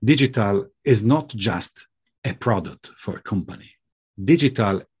digital is not just a product for a company.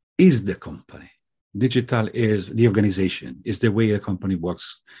 Digital is the company. Digital is the organization, is the way a company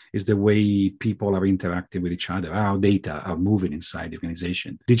works, is the way people are interacting with each other, how data are moving inside the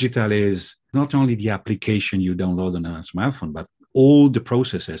organization. Digital is not only the application you download on a smartphone, but all the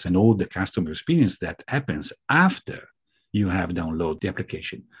processes and all the customer experience that happens after you have downloaded the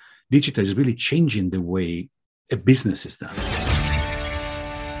application. Digital is really changing the way a business is done.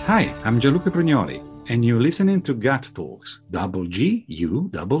 Hi, I'm Gianluca Prignoli, and you're listening to GUT Talks,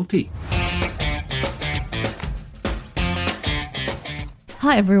 GUTT.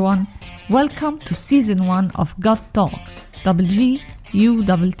 Hi everyone, welcome to Season 1 of GUT Talks, GUTT,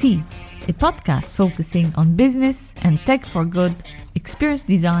 a podcast focusing on business and tech for good, experience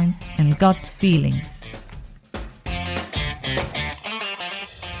design, and gut feelings.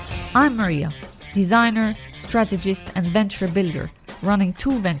 I'm Maria, designer, strategist, and venture builder, running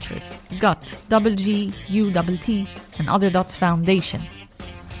two ventures, GUTT, GUTT, and Other Dots Foundation.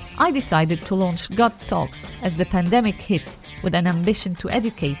 I decided to launch GUT Talks as the pandemic hit with an ambition to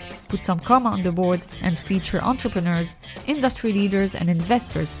educate, put some karma on the board, and feature entrepreneurs, industry leaders, and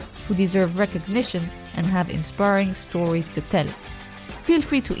investors who deserve recognition and have inspiring stories to tell. Feel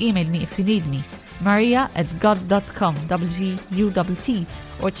free to email me if you need me, maria@gut.com, GUTT,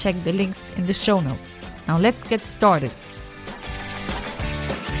 or check the links in the show notes. Now let's get started.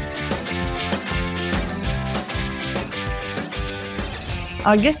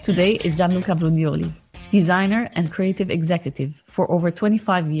 Our guest today is Gianluca Prignoli, designer and creative executive for over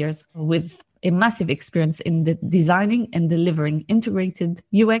 25 years with a massive experience in designing and delivering integrated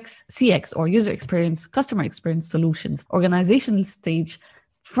UX, CX or user experience, customer experience solutions, organizational stage,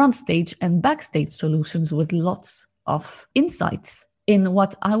 front stage and backstage solutions with lots of insights in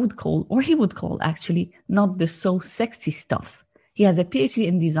what I would call, or he would call actually, not the so sexy stuff. He has a PhD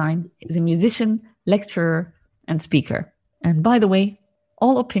in design, is a musician, lecturer and speaker. And by the way,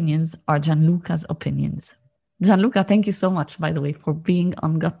 all opinions are Gianluca's opinions. Gianluca, thank you so much, by the way, for being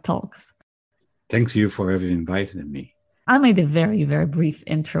on GUT Talks. Thanks you for having invited me. I made a very, very brief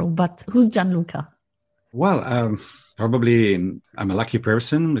intro, but who's Gianluca? Well, probably I'm a lucky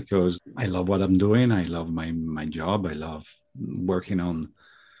person because I love what I'm doing. I love my job. I love working on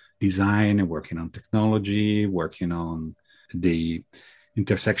design, working on technology, working on the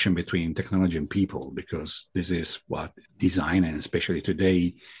intersection between technology and people, because this is what design, and especially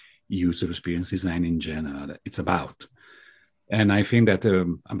today, user experience design in general, it's about. And I think that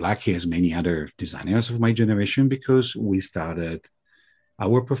I'm lucky as many other designers of my generation because we started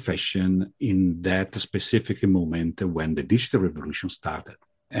our profession in that specific moment when the digital revolution started.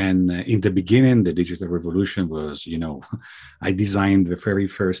 And in the beginning, the digital revolution was, I designed the very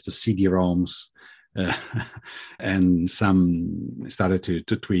first CD-ROMs and some started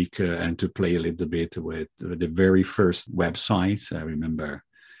to tweak and to play a little bit with the very first websites. I remember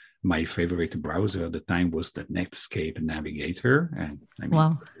my favorite browser at the time was the Netscape Navigator. And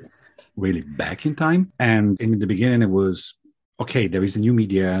wow, really back in time. And in the beginning, it was, okay, there is a new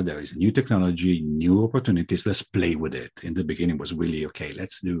media, there is a new technology, new opportunities, let's play with it. In the beginning, it was really, okay,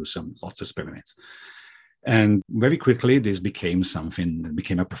 let's do lots of experiments. And very quickly, this became something that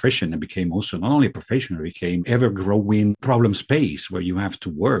became a profession and became also not only a profession, it became ever-growing problem space where you have to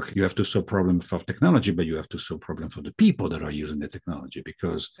work. You have to solve problems of technology, but you have to solve problems for the people that are using the technology.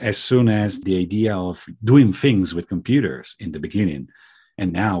 Because as soon as the idea of doing things with computers in the beginning,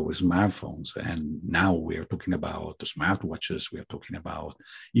 and now with smartphones, and now we're talking about the smartwatches, we're talking about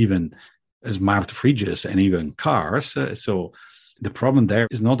even smart fridges and even cars. So the problem there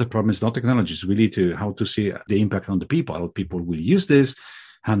is not technology. It's really how to see the impact on the people, how people will use this,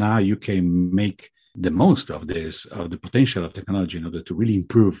 and how you can make the most of this, of the potential of technology in order to really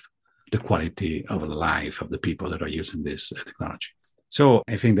improve the quality of the life of the people that are using this technology. So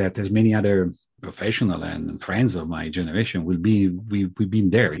I think that as many other professional and friends of my generation we've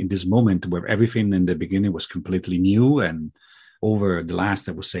been there in this moment where everything in the beginning was completely new, and over the last,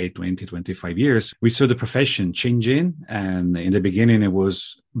 I would say, 20, 25 years, we saw the profession changing. And in the beginning, it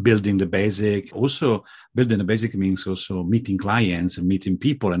was building the basic. Also, building the basic means also meeting clients and meeting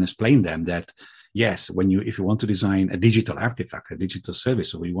people and explain them that, yes, if you want to design a digital artifact, a digital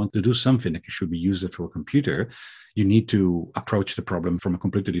service, or you want to do something that should be used for a computer, you need to approach the problem from a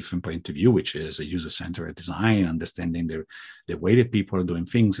completely different point of view, which is a user-centered design, understanding the way that people are doing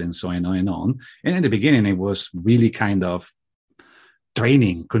things, and so on and on. And in the beginning, it was really kind of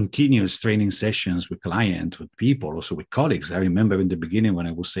training, continuous training sessions with clients, with people, also with colleagues. I remember in the beginning when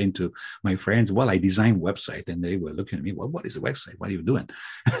I was saying to my friends, well, I design website, and they were looking at me, well, what is a website? What are you doing?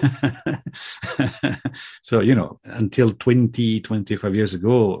 So, until 25 years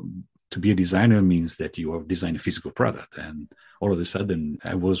ago, to be a designer means that you are designing a physical product. And all of a sudden,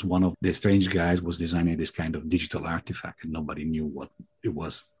 I was one of the strange guys was designing this kind of digital artifact, and nobody knew what it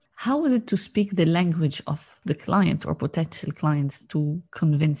was. How was it to speak the language of the client or potential clients to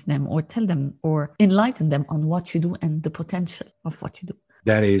convince them or tell them or enlighten them on what you do and the potential of what you do?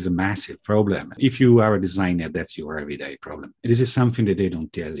 That is a massive problem. If you are a designer, that's your everyday problem. This is something that they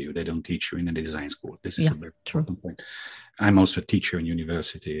don't tell you. They don't teach you in a design school. This is a very important point. I'm also a teacher in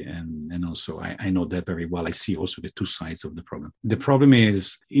university, and also I know that very well. I see also the two sides of the problem. The problem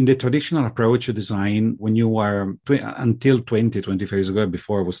is in the traditional approach to design, when you are until 25 years ago,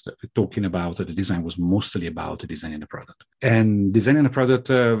 before I was talking about the design was mostly about designing a product. And designing a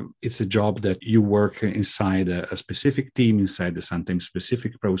product, it's a job that you work inside a specific team, inside the sometimes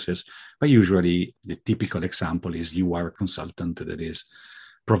specific process. But usually the typical example is you are a consultant that is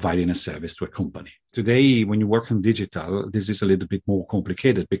providing a service to a company. Today, when you work on digital, this is a little bit more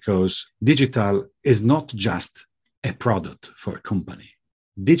complicated because digital is not just a product for a company.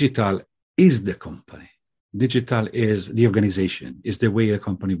 Digital is the company. Digital is the organization, is the way a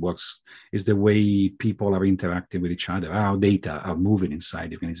company works, is the way people are interacting with each other, how data are moving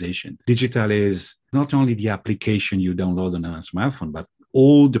inside the organization. Digital is not only the application you download on a smartphone, but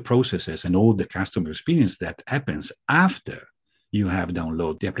all the processes and all the customer experience that happens after you have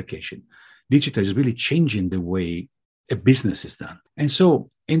downloaded the application. Digital is really changing the way a business is done. And so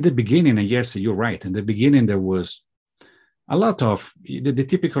in the beginning, and yes, you're right, in the beginning, there was a lot of, the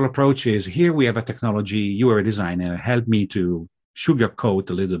typical approach is, here we have a technology, you are a designer, help me to sugarcoat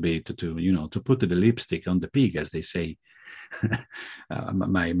a little bit, to put the lipstick on the pig, as they say.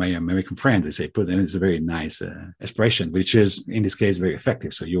 My American friend, they say, it's a very nice expression, which is in this case very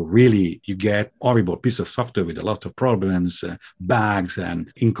effective. So you get horrible piece of software with a lot of problems, bugs,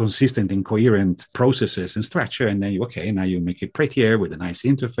 and inconsistent, incoherent processes and structure, and then now you make it prettier with a nice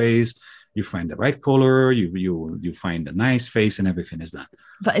interface. You find the right color, you find a nice face, and everything is done.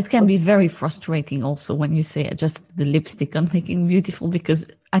 But it can be very frustrating also when you say just the lipstick on making beautiful, because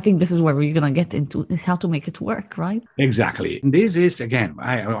I think this is where we're going to get into is how to make it work, right? Exactly. This is, again,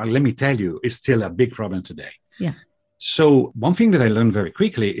 let me tell you, it's still a big problem today. Yeah. So one thing that I learned very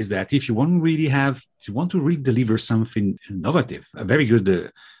quickly is that if you want to really deliver something innovative, a very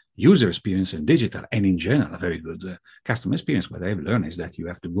good user experience in digital, and in general, a very good customer experience, what I've learned is that you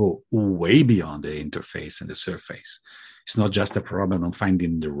have to go way beyond the interface and the surface. It's not just a problem of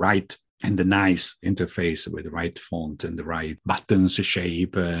finding the right and the nice interface with the right font and the right buttons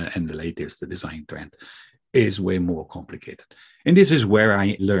shape and the latest design trend. Is way more complicated. And this is where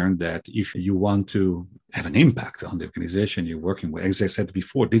I learned that if you want to have an impact on the organization you're working with, as I said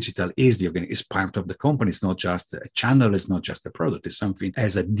before, digital is part of the company. It's not just a channel, it's not just a product. It's something that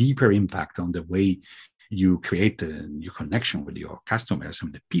has a deeper impact on the way you create your connection with your customers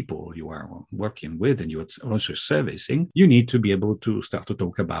and the people you are working with and you're also servicing. You need to be able to start to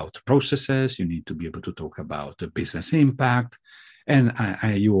talk about processes. You need to be able to talk about the business impact. And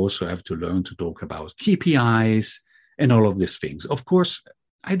you also have to learn to talk about KPIs and all of these things. Of course,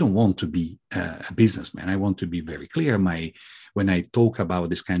 I don't want to be a businessman. I want to be very clear. When I talk about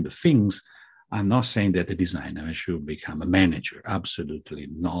this kind of things, I'm not saying that a designer should become a manager. Absolutely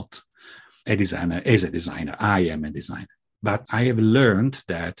not. A designer is a designer. I am a designer. But I have learned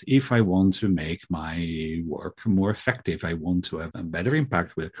that if I want to make my work more effective, I want to have a better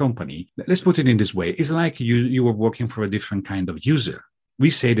impact with a company. Let's put it in this way. It's like you were working for a different kind of user. We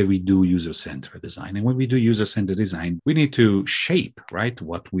say that we do user-centered design. And when we do user-centered design, we need to shape, right,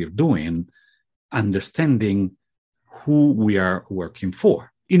 what we're doing, understanding who we are working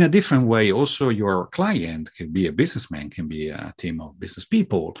for. In a different way, also your client can be a businessman, can be a team of business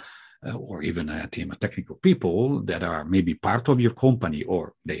people, or even a team of technical people that are maybe part of your company,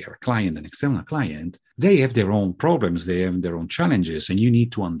 or they are a client, an external client. They have their own problems, they have their own challenges, and you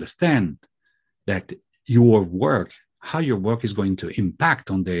need to understand that your work, how your work is going to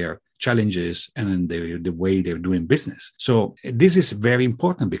impact on their challenges and the way they're doing business. So this is very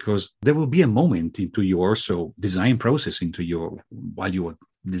important because there will be a moment into your design process, while you are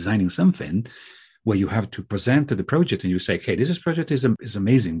designing something, where you have to present the project and you say, okay, this project is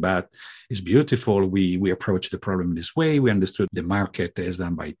amazing, but it's beautiful. We approach the problem this way. We understood the market is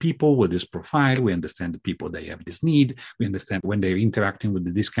done by people with this profile. We understand the people, they have this need. We understand when they're interacting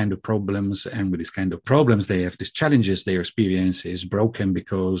with this kind of problems, and with this kind of problems, they have these challenges. Their experience is broken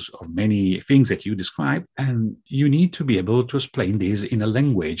because of many things that you describe. And you need to be able to explain this in a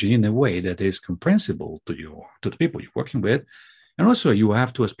language, in a way that is comprehensible to the people you're working with. And also you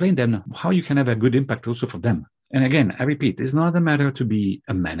have to explain them how you can have a good impact also for them. And again, I repeat, it's not a matter to be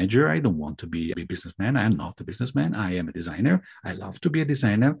a manager. I don't want to be a businessman. I'm not a businessman. I am a designer. I love to be a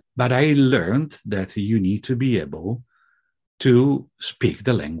designer. But I learned that you need to be able to speak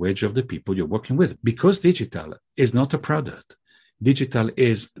the language of the people you're working with, because digital is not a product. Digital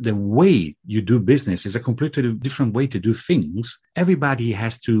is the way you do business, is a completely different way to do things. Everybody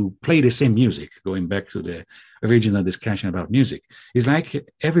has to play the same music, going back to the original discussion about music. It's like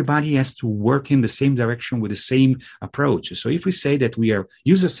everybody has to work in the same direction with the same approach. So if we say that we are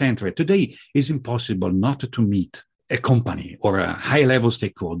user-centered, today it's impossible not to meet a company or a high-level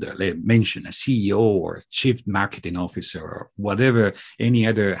stakeholder, mention a CEO or a chief marketing officer or whatever, any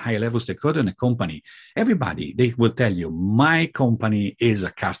other high-level stakeholder in a company. Everybody, they will tell you, my company is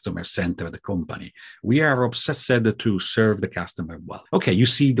a customer-centered company. We are obsessed to serve the customer well. Okay, you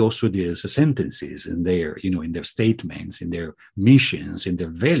see also these sentences in their, in their statements, in their missions, in their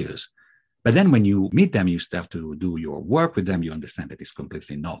values. But then when you meet them, you start to do your work with them, you understand that it's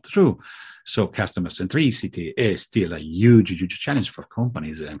completely not true. So customer centricity is still a huge, huge challenge for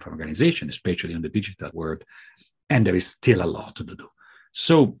companies and for organizations, especially in the digital world. And there is still a lot to do.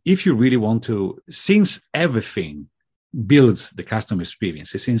 So if you really want to, since everything builds the customer experience,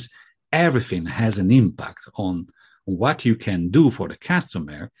 since everything has an impact on what you can do for the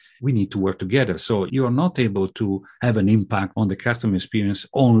customer, we need to work together. So you are not able to have an impact on the customer experience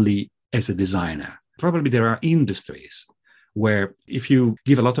only as a designer. Probably there are industries where if you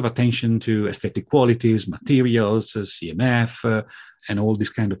give a lot of attention to aesthetic qualities, materials, CMF, and all these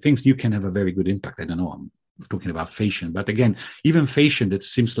kind of things, you can have a very good impact. I don't know, I'm talking about fashion, but again, even fashion, that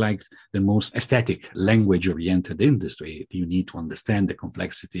seems like the most aesthetic, language-oriented industry. You need to understand the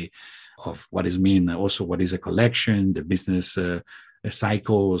complexity of what is mean, also what is a collection, the business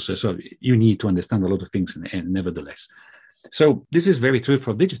cycles. So you need to understand a lot of things, and nevertheless. So this is very true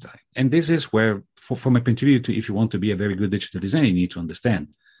for digital. And this is where, from a point of view, if you want to be a very good digital designer, you need to understand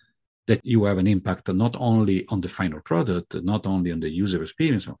that you have an impact not only on the final product, not only on the user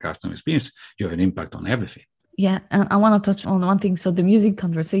experience or customer experience, you have an impact on everything. Yeah, and I want to touch on one thing. So the music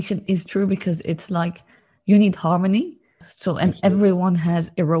conversation is true because it's like you need harmony. So, and Absolutely. Everyone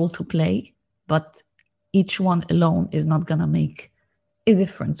has a role to play, but each one alone is not going to make a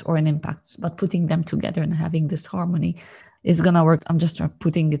difference or an impact, but putting them together and having this harmony is going to work. I'm just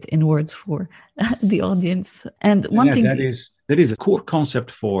putting it in words for the audience. And one thing that is a core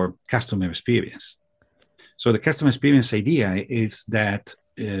concept for customer experience. So the customer experience idea is that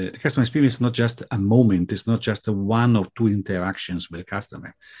the customer experience is not just a moment. It's not just a one or two interactions with the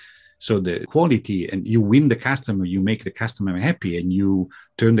customer. So the quality, and you win the customer, you make the customer happy, and you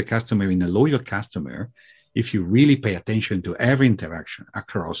turn the customer in a loyal customer if you really pay attention to every interaction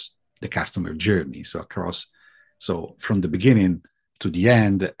across the customer journey. So from the beginning to the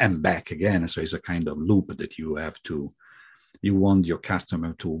end and back again. So it's a kind of loop that you want your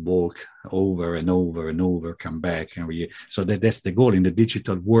customer to walk over and over and over, come back. So that's the goal. In the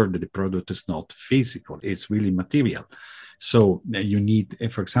digital world, the product is not physical, it's really material. So you need,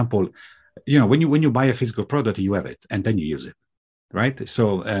 for example, when you buy a physical product, you have it and then you use it. Right.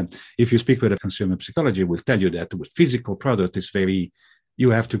 So if you speak with a consumer psychology, will tell you that with physical product, you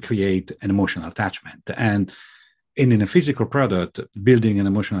have to create an emotional attachment. And in a physical product, building an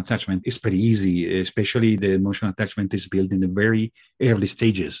emotional attachment is pretty easy, especially the emotional attachment is built in the very early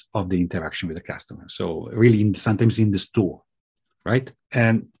stages of the interaction with the customer. So really sometimes in the store, right?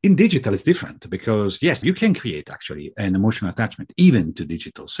 And in digital, it's different because, yes, you can create actually an emotional attachment, even to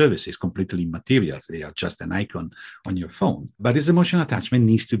digital services, completely immaterial. They are just an icon on your phone. But this emotional attachment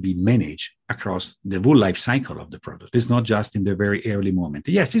needs to be managed across the full life cycle of the product. It's not just in the very early moment.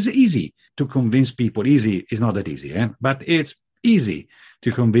 Yes, it's easy to convince people. Easy is not that easy, but it's easy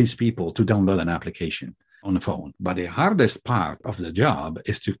to convince people to download an application on the phone. But the hardest part of the job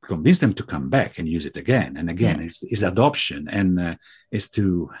is to convince them to come back and use it again and again. Is adoption, and is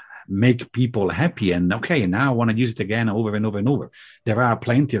to make people happy. And okay, now I want to use it again over and over and over. There are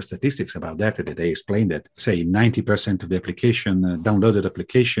plenty of statistics about that they explain that, say, 90% of the application, downloaded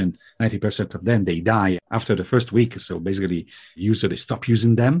application, 90% of them, they die after the first week. So basically, users stop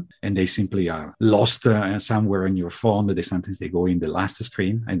using them and they simply are lost somewhere in your phone. Sometimes they go in the last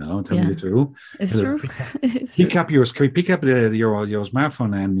screen. I know, tell me the truth. It's true. Pick up your screen, pick up your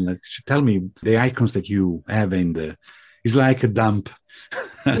smartphone and tell me the icons that you have it's like a dump.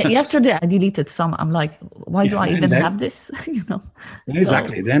 Yesterday I deleted some. I'm like, why do I even have this?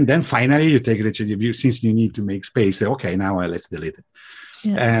 Exactly. Then finally you take it, since you need to make space. Okay, now let's delete it.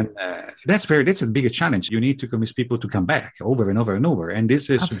 Yeah. And that's a bigger challenge. You need to convince people to come back over and over and over. And this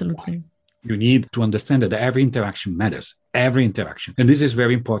is absolutely. You need to understand that every interaction matters, every interaction. And this is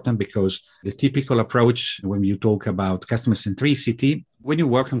very important because the typical approach when you talk about customer centricity, when you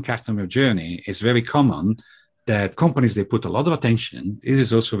work on customer journey, it's very common that companies, they put a lot of attention. It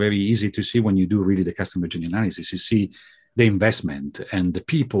is also very easy to see when you do really the customer journey analysis. You see the investment and the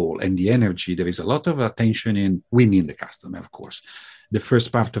people and the energy. There is a lot of attention in winning the customer, of course. The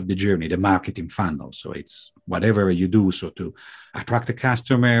first part of the journey, the marketing funnel. So it's whatever you do. So to attract the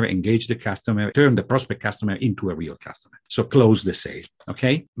customer, engage the customer, turn the prospect customer into a real customer. So close the sale.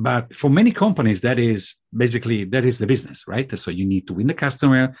 Okay. But for many companies, that is the business, right? So you need to win the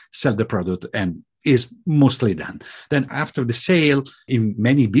customer, sell the product, and is mostly done. Then after the sale, in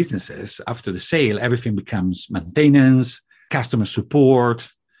many businesses, after the sale, everything becomes maintenance, customer support,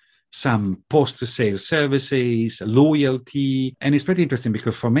 some post-sale services, loyalty. And it's pretty interesting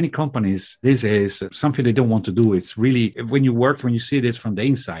because for many companies, this is something they don't want to do. It's really, when you see this from the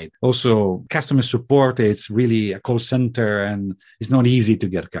inside, also customer support, it's really a call center and it's not easy to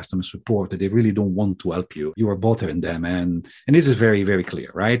get customer support. They really don't want to help you. You are bothering them. And this is very, very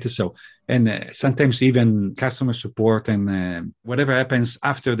clear, right? So, and sometimes even customer support and whatever happens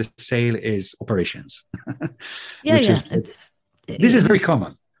after the sale is operations. This is very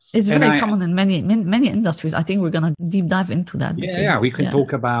common. It's very common in many industries. I think we're going to deep dive into that. We can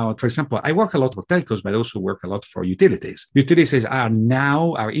talk about, for example, I work a lot for telcos, but I also work a lot for utilities. Utilities are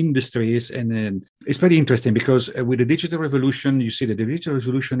now our industries, and it's very interesting because with the digital revolution, you see that the digital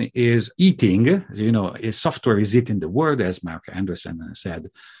revolution is eating, software is eating the world, as Mark Andreessen said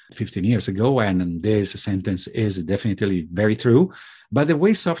 15 years ago, and this sentence is definitely very true. But the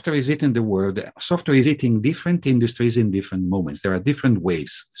way software is eating the world, software is eating different industries in different moments. There are different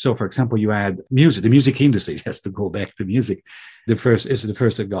waves. So, for example, you had music. The music industry has to go back to music. The first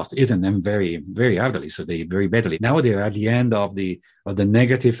that got eaten, and very, very hardly. So they very badly. Now they're at the end of the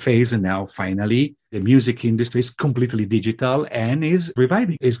negative phase, and now finally the music industry is completely digital and is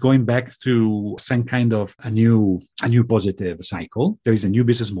reviving. Is going back to some kind of a new positive cycle. There is a new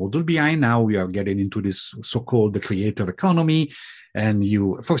business model behind. Now we are getting into this so-called the creator economy. And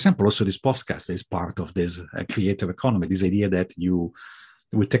for example, also this podcast is part of this creative economy, this idea that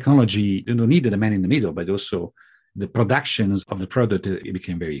with technology, you don't need the man in the middle, but also the productions of the product, it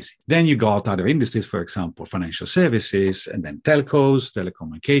became very easy. Then you got other industries, for example, financial services, and then telcos,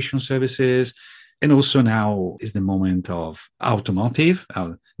 telecommunication services. And also now is the moment of automotive.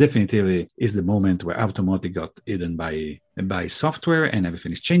 Definitely is the moment where automotive got eaten by software and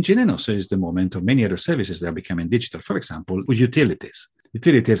everything is changing. And also is the moment of many other services that are becoming digital. For example, utilities.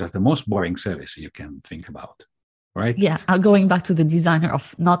 Utilities are the most boring service you can think about, right? Yeah, going back to the designer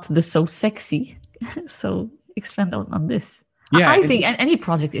of not the so sexy. So expand on this. Yeah, I think any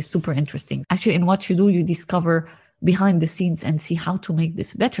project is super interesting. Actually, in what you do, you discover behind the scenes and see how to make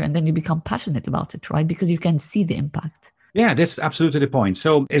this better. And then you become passionate about it, right? Because you can see the impact. Yeah, that's absolutely the point.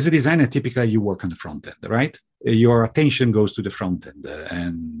 So as a designer, typically you work on the front end, right? Your attention goes to the front end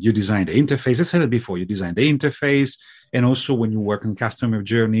and you design the interface. I said it before, you design the interface. And also when you work on customer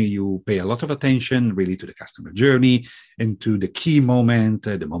journey, you pay a lot of attention really to the customer journey and to the key moment,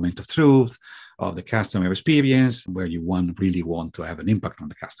 the moment of truth of the customer experience, where you really want to have an impact on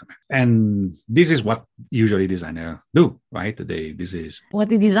the customer. And this is what usually designers do, right? This is what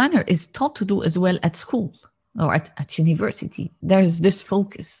the designer is taught to do as well at school or at university. There's this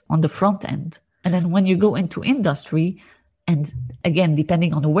focus on the front end. And then when you go into industry, and again,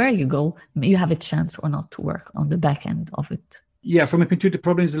 depending on where you go, you have a chance or not to work on the back end of it. Yeah, from my point of view, the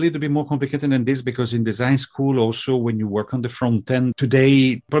problem is a little bit more complicated than this, because in design school, also when you work on the front end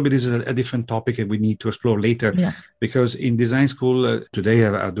today, probably this is a different topic and we need to explore later. Yeah. Because in design school today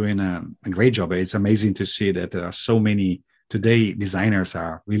are doing a great job. It's amazing to see that there are so many today designers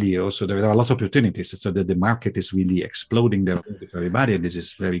are really also, there are lots of opportunities, so that the market is really exploding there for everybody. And this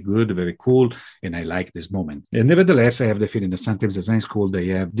is very good, very cool. And I like this moment. And nevertheless, I have the feeling that sometimes design school, they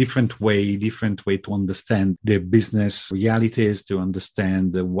have different way to understand the business realities, to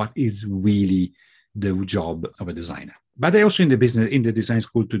understand what is really the job of a designer. But also in the design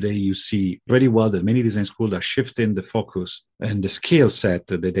school today, you see very well that many design schools are shifting the focus and the skill set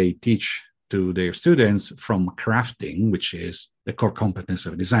that they teach to their students from crafting, which is the core competence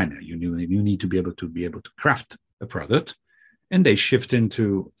of a designer. You need to be able to craft a product, and they shift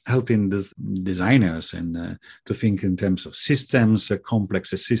into helping the designers and to think in terms of systems,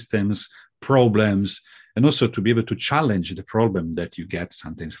 complex systems, problems, and also to be able to challenge the problem that you get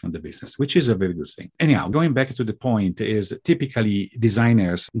sometimes from the business, which is a very good thing. Anyhow, going back to the point is typically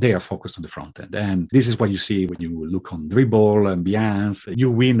designers, they are focused on the front end. And this is what you see when you look on Dribbble and Behance.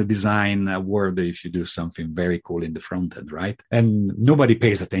 You win the design award if you do something very cool in the front end, right? And nobody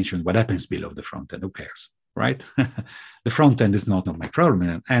pays attention to what happens below the front end. Who cares, right? The front end is not my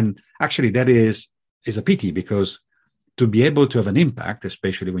problem. And actually that is a pity, because to be able to have an impact,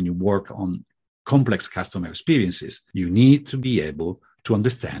 especially when you work on complex customer experiences, you need to be able to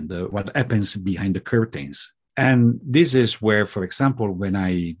understand what happens behind the curtains. And this is where, for example, when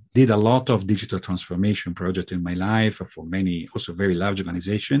I did a lot of digital transformation projects in my life for many also very large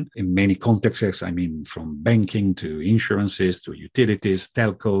organizations in many contexts, I mean, from banking to insurances to utilities,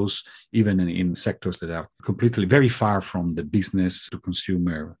 telcos, even in sectors that are completely very far from the business to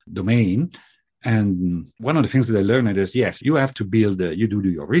consumer domain. And one of the things that I learned is, yes, you have to build, you do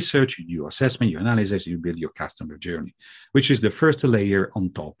your research, you do your assessment, your analysis, you build your customer journey, which is the first layer on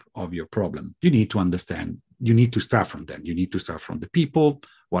top of your problem. You need to understand, you need to start from them. You need to start from the people.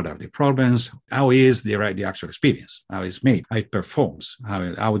 What are the problems? How is the actual experience? How it's made? How it performs?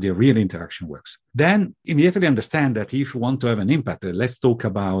 How the real interaction works? Then immediately understand that if you want to have an impact, let's talk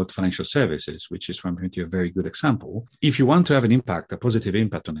about financial services, which is from a very good example. If you want to have an impact, a positive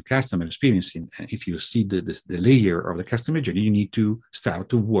impact on the customer experience, if you see the layer of the customer journey, you need to start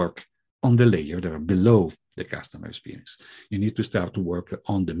to work on the layer that are below the customer experience. You need to start to work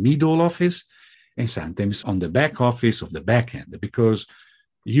on the middle office and sometimes on the back office of the back end, because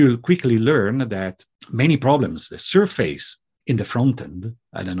you'll quickly learn that many problems that surface in the front end,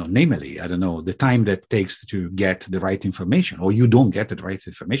 namely, the time that takes to get the right information, or you don't get the right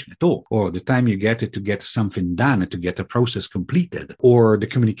information at all, or the time you get it to get something done, to get a process completed, or the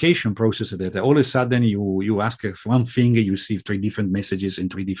communication process that all of a sudden you ask for one thing, you receive 3 different messages in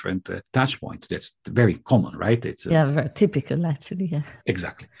 3 different touch points. That's very common, right? It's very typical, actually. Yeah.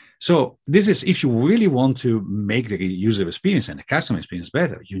 Exactly. So this is, if you really want to make the user experience and the customer experience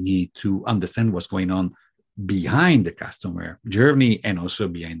better, you need to understand what's going on behind the customer journey and also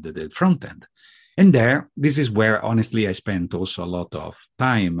behind the front end. And this is where, honestly, I spent also a lot of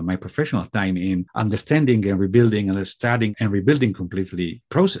time, my professional time, in understanding and rebuilding and studying and rebuilding completely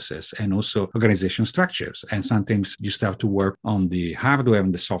processes and also organization structures. And sometimes you start to work on the hardware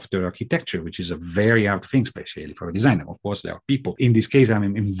and the software architecture, which is a very hard thing, especially for a designer. Of course, there are people. In this case, I'm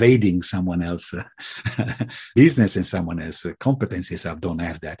invading someone else's business and someone else's competencies. I don't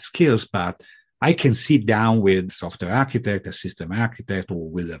have that skills, but I can sit down with software architect, a system architect, or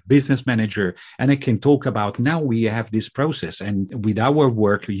with a business manager, and I can talk about, now we have this process. And with our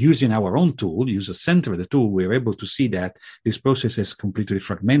work, using our own tool, user center of the tool, we're able to see that this process is completely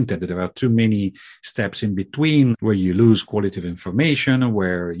fragmented. There are too many steps in between where you lose quality of information,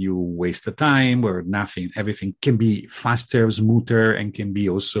 where you waste the time, where everything can be faster, smoother, and can be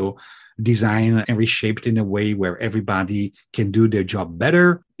also designed and reshaped in a way where everybody can do their job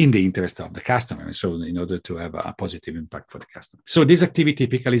better in the interest of the customer. So in order to have a positive impact for the customer. So this activity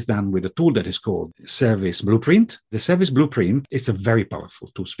typically is done with a tool that is called Service Blueprint. The Service Blueprint is a very powerful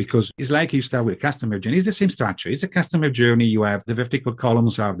tool because it's like you start with a customer journey. It's the same structure. It's a customer journey. You have the vertical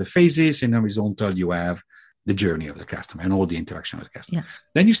columns are the phases, and horizontal you have the journey of the customer and all the interaction with the customer. Yeah.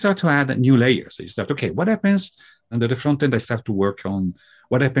 Then you start to add new layers. So you start, okay, what happens under the front end? I start to work on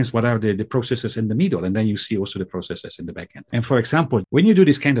what happens, what are the processes in the middle? And then you see also the processes in the back end. And for example, when you do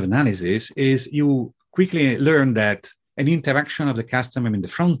this kind of analysis, is you quickly learn that an interaction of the customer in the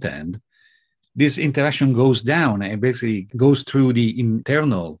front end, this interaction goes down and basically goes through the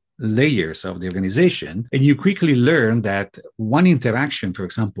internal layers of the organization. And you quickly learn that one interaction, for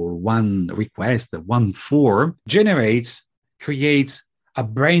example, one request, one form creates a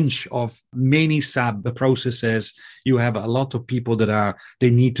branch of many sub processes. You have a lot of people they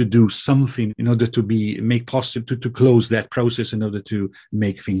need to do something in order to make possible to close that process in order to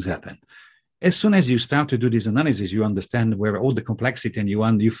make things happen. As soon as you start to do this analysis, you understand where all the complexity and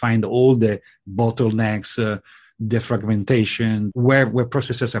you find all the bottlenecks, the fragmentation, where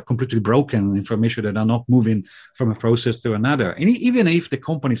processes are completely broken, information that are not moving from a process to another. And even if the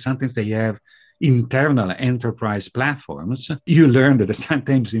company, sometimes they have internal enterprise platforms, you learn that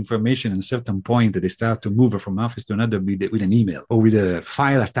sometimes information at a certain point that they start to move from office to another with an email or with a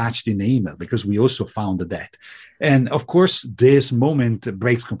file attached in the email, because we also found that. And of course, this moment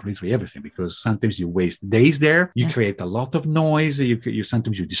breaks completely everything, because sometimes you waste days there, you create a lot of noise, you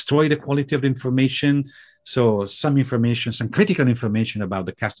sometimes you destroy the quality of the information. So some information, some critical information about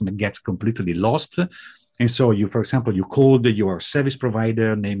the customer gets completely lost. And so you, for example, you called your service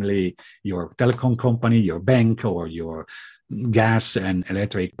provider, namely your telecom company, your bank, or your gas and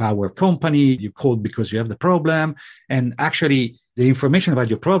electric power company. You called because you have the problem. And actually, the information about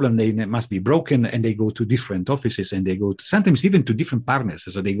your problem, they must be broken, and they go to different offices, and they go to, sometimes even to different partners.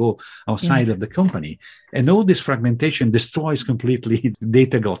 So they go outside of the company. And all this fragmentation destroys completely.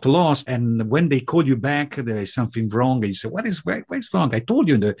 Data got lost. And when they call you back, there is something wrong. And you say, what is wrong? I told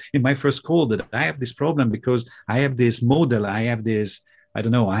you in my first call that I have this problem because I have this model. I have this, I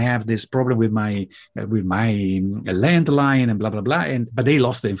don't know, I have this problem with my landline and blah, blah, blah. But they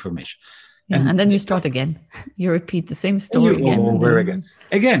lost the information. Yeah, and then you start again. You repeat the same story again.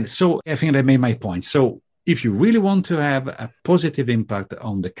 Again. So I think I made my point. So if you really want to have a positive impact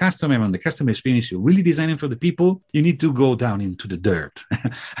on the customer, on the customer experience, you're really designing for the people, you need to go down into the dirt.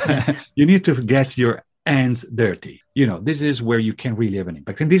 You need to get your hands dirty. This is where you can really have an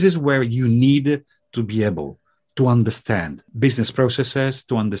impact. And this is where you need to be able to understand business processes,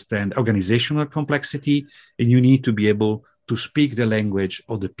 to understand organizational complexity, and you need to be able to speak the language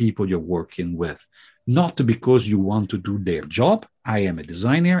of the people you're working with, not because you want to do their job. I am a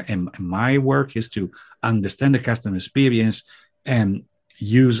designer, and my work is to understand the customer experience and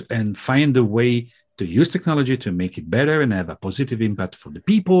use and find a way to use technology to make it better and have a positive impact for the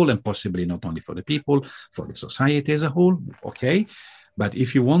people, and possibly not only for the people, for the society as a whole. Okay. But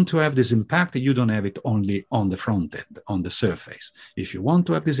if you want to have this impact, you don't have it only on the front end, on the surface. If you want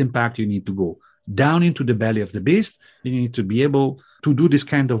to have this impact, you need to go down into the belly of the beast. You need to be able to do this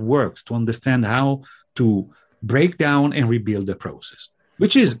kind of work, to understand how to break down and rebuild the process,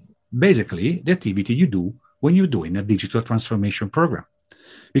 which is basically the activity you do when you're doing a digital transformation program.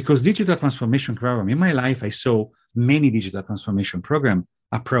 Because digital transformation program, in my life, I saw many digital transformation program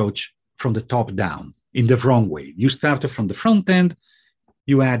approach from the top down in the wrong way. You start from the front end,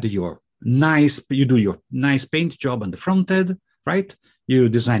 you do your nice paint job on the front end, right? You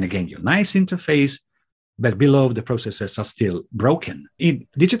design again your nice interface, but below the processes are still broken. In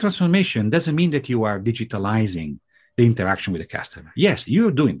digital transformation doesn't mean that you are digitalizing the interaction with the customer. Yes,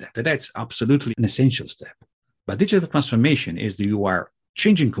 you're doing that. That's absolutely an essential step. But digital transformation is that you are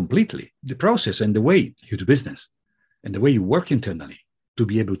changing completely the process and the way you do business and the way you work internally to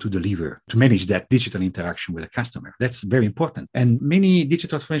be able to deliver, to manage that digital interaction with a customer. That's very important. And many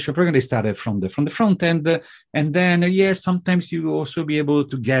digital transformation programs, they started from the front end. And then, yes, sometimes you also be able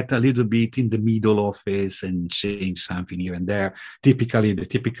to get a little bit in the middle office and change something here and there. Typically, the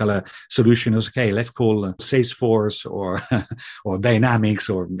typical solution is, okay, let's call Salesforce or Dynamics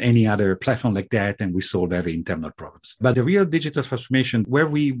or any other platform like that, and we solve every internal problems. But the real digital transformation, where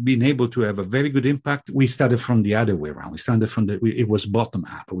we've been able to have a very good impact, we started from the other way around. We started from it was bottom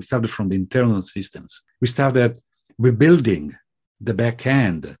up. We started from the internal systems. We started rebuilding the back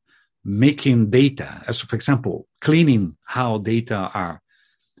end, making data, as for example, cleaning how data are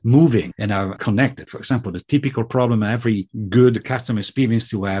moving and are connected. For example, the typical problem, every good customer experience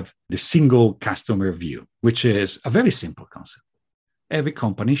to have the single customer view, which is a very simple concept. Every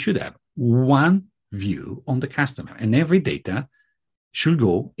company should have one view on the customer, and every data should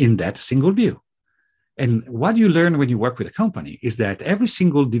go in that single view. And what you learn when you work with a company is that every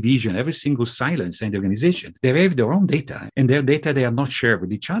single division, every single silo inside the organization, they have their own data, and their data, they are not shared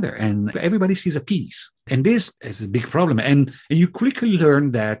with each other. And everybody sees a piece. And this is a big problem. And you quickly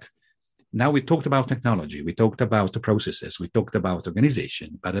learn that now we talked about technology, we talked about the processes, we talked about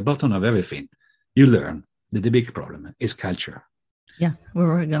organization, but at the bottom of everything, you learn that the big problem is culture. Yeah,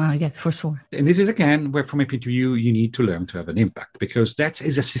 we're gonna get for sure. And this is again where, from my point of view, you need to learn to have an impact, because that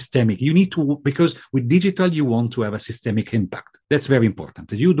is a systemic. You need to, because with digital, you want to have a systemic impact. That's very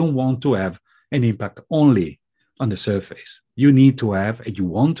important. You don't want to have an impact only on the surface. You need to have, and you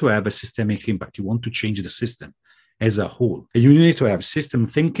want to have a systemic impact. You want to change the system as a whole. And you need to have system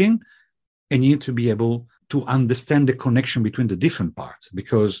thinking, and you need to be able to understand the connection between the different parts,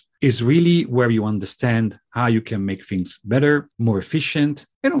 because it's really where you understand how you can make things better, more efficient.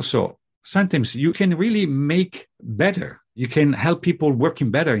 And also, sometimes you can really make better You can help people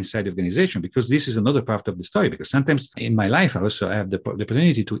working better inside the organization, because this is another part of the story. Because sometimes in my life, I also have the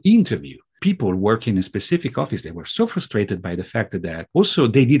opportunity to interview people working in a specific office. They were so frustrated by the fact that also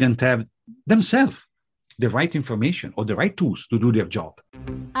they didn't have themselves the right information or the right tools to do their job.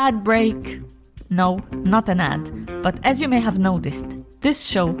 Ad break. No, not an ad. But as you may have noticed, this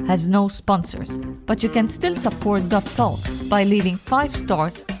show has no sponsors, but you can still support Gut Talks by leaving 5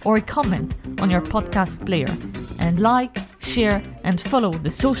 stars or a comment on your podcast player, and like, share, and follow the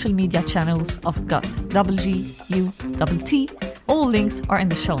social media channels of Gut, WGUT. All links are in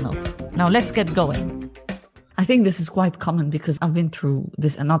the show notes. Now let's get going. I think this is quite common because I've been through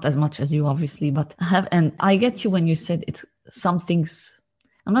this, and not as much as you, obviously, but I have. And I get you when you said it's some things,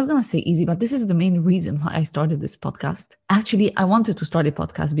 I'm not going to say easy, but this is the main reason why I started this podcast. Actually, I wanted to start a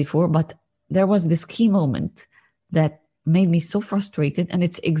podcast before, but there was this key moment that made me so frustrated. And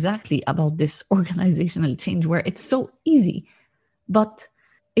it's exactly about this organizational change where it's so easy, but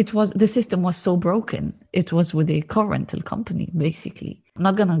the system was so broken. It was with a car rental company, basically. I'm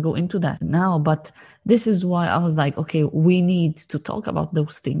not going to go into that now, but this is why I was like, okay, we need to talk about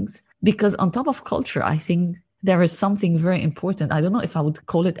those things, because on top of culture, I think there is something very important. I don't know if I would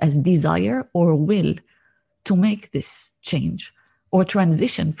call it as desire or will to make this change or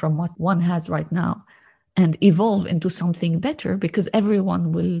transition from what one has right now and evolve into something better, because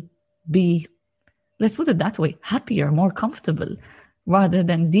everyone will be, let's put it that way, happier, more comfortable, rather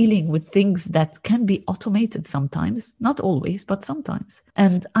than dealing with things that can be automated sometimes, not always, but sometimes.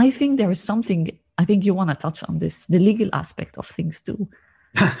 And I think there is something, I think you want to touch on this, the legal aspect of things too.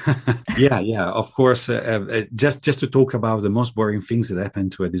 Yeah, of course. Just to talk about the most boring things that happen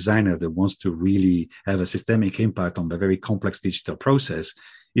to a designer that wants to really have a systemic impact on the very complex digital process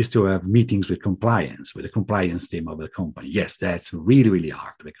is to have meetings with the compliance team of the company. Yes, that's really, really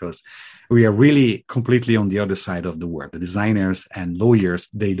hard, because we are really completely on the other side of the world. The designers and lawyers,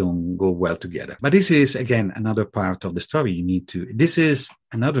 they don't go well together. But this is, again, another part of the story. This is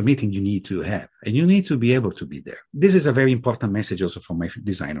another meeting you need to have, and you need to be able to be there. This is a very important message also for my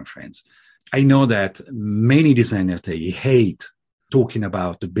designer friends. I know that many designers, they hate talking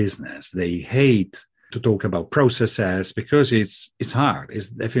about the business. They hate to talk about processes because it's hard.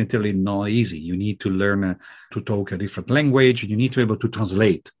 It's definitely not easy. You need to learn to talk a different language. You need to be able to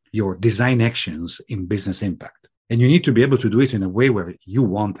translate your design actions in business impact. And you need to be able to do it in a way where you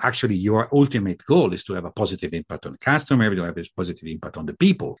want, actually, your ultimate goal is to have a positive impact on the customer, to have a positive impact on the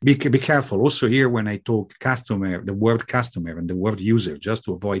people. Be careful also here when I talk customer, the word customer and the word user, just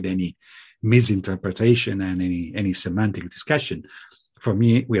to avoid any misinterpretation and any semantic discussion. For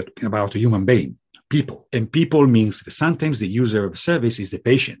me, we are talking about a human being. People. And people means that sometimes the user of service is the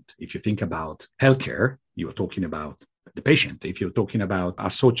patient. If you think about healthcare, you are talking about the patient. If you're talking about a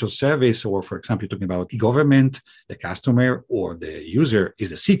social service, or for example, you're talking about the government, the customer or the user is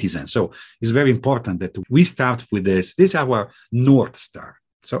the citizen. So it's very important that we start with this. This is our North Star.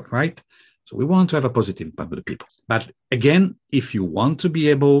 So, right? So we want to have a positive impact with the people. But again, if you want to be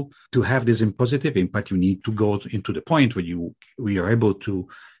able to have this positive impact, you need to go into the point where we are able to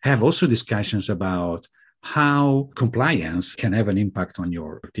have also discussions about how compliance can have an impact on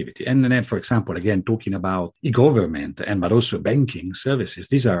your activity. And then, for example, again, talking about e-government but also banking services,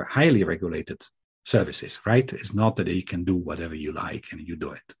 these are highly regulated services, right? It's not that you can do whatever you like and you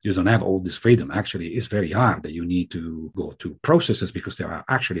do it. You don't have all this freedom. Actually, it's very hard that you need to go to processes, because there are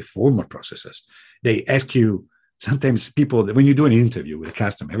actually formal processes. They ask you, sometimes people, when you do an interview with a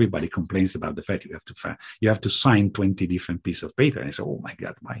customer, everybody complains about the fact you have to sign 20 different pieces of paper. And I say, oh my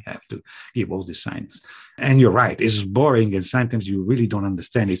God, I have to give all these signs. And you're right, it's boring. And sometimes you really don't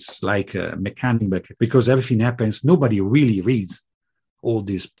understand. It's like a mechanic, because everything happens. Nobody really reads all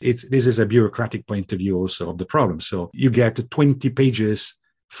this. This is a bureaucratic point of view also of the problem. So you get 20 pages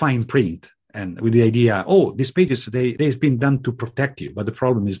fine print, and with the idea, these pages, they've been done to protect you. But the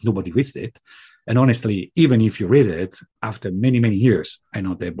problem is nobody reads it. And honestly, even if you read it, after many, many years, I'm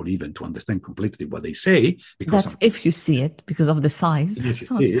not able even to understand completely what they say. Because that's if you see it, because of the size.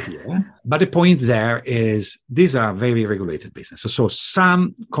 Yeah. But the point there is these are very regulated businesses. So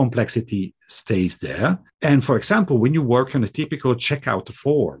some complexity stays there. And for example, when you work on a typical checkout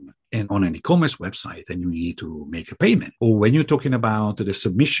form and on an e-commerce website and you need to make a payment, or when you're talking about the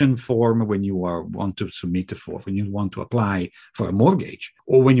submission form, when you want to submit a form, when you want to apply for a mortgage,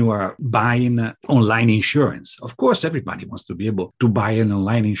 or when you are buying online insurance, of course, everybody wants to be able to buy an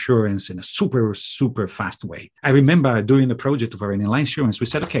online insurance in a super, super fast way. I remember doing a project for an online insurance. We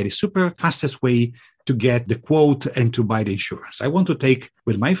said, okay, the super fastest way to get the quote and to buy the insurance. I want to take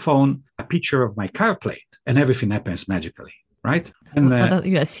with my phone a picture of my car plate, and everything happens magically. right? And what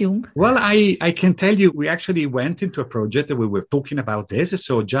you assume? Well, I can tell you, we actually went into a project that we were talking about this.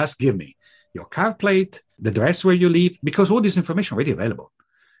 So just give me your car plate, the address where you live, because all this information already available.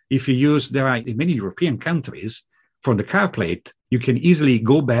 If you use, there are in many European countries, from the car plate, you can easily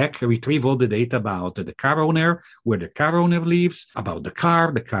go back, retrieve all the data about the car owner, where the car owner lives, about the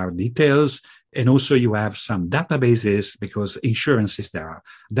car details. And also you have some databases, because insurances, there are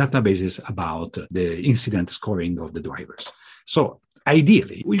databases about the incident scoring of the drivers. So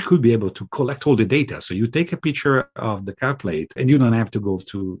ideally, we could be able to collect all the data. So you take a picture of the car plate and you don't have to go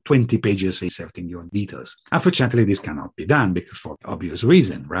to 20 pages inserting your details. Unfortunately, this cannot be done because for obvious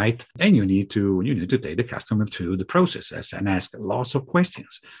reason, right? And you need to take the customer through the processes and ask lots of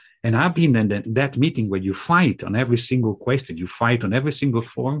questions. And I've been in that meeting where you fight on every single question, you fight on every single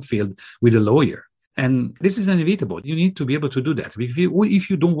form filled with a lawyer. And this is inevitable. You need to be able to do that. If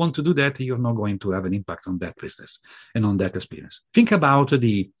you don't want to do that, you're not going to have an impact on that business and on that experience. Think about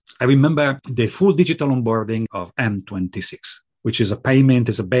I remember the full digital onboarding of N26, which is a payment,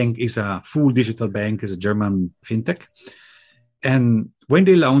 is a bank, is a full digital bank, is a German fintech. And when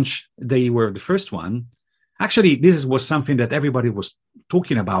they launched, they were the first one. Actually, this was something that everybody was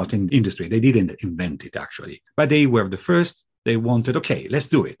talking about in the industry. They didn't invent it, actually, but they were the first. They wanted, okay, let's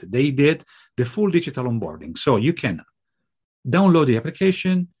do it. They did the full digital onboarding. So you can download the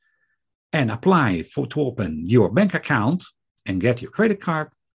application and apply to open your bank account and get your credit card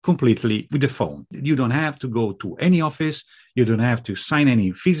completely with the phone. You don't have to go to any office. You don't have to sign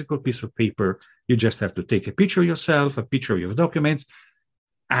any physical piece of paper. You just have to take a picture of yourself, a picture of your documents,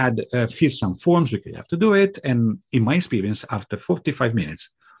 fill some forms because you have to do it. And in my experience, after 45 minutes,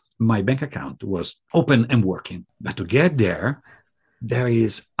 my bank account was open and working. But to get there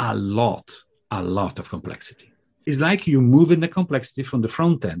is a lot of complexity. It's like you move in the complexity from the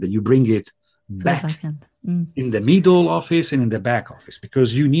front end and you bring it back in the middle office and in the back office,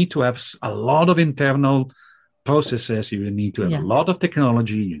 because you need to have a lot of internal processes. You need to have a lot of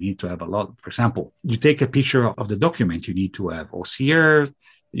technology. You need to have a lot. For example, you take a picture of the document, you need to have OCR.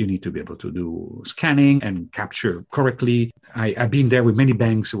 You need to be able to do scanning and capture correctly. I've been there with many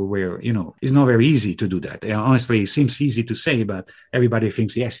banks where, it's not very easy to do that. Honestly, it seems easy to say, but everybody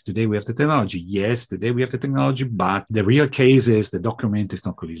thinks, yes, today we have the technology. Yes, today we have the technology, but the real case is the document is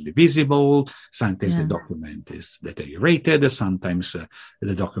not clearly visible. Sometimes the document is deteriorated. Sometimes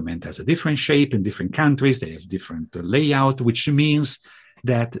the document has a different shape in different countries. They have different layout, which means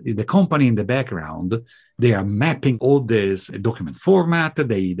that the company in the background, they are mapping all this document format.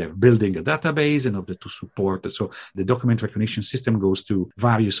 They're building a database in order to support. So the document recognition system goes through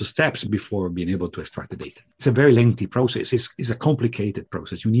various steps before being able to extract the data. It's a very lengthy process. It's a complicated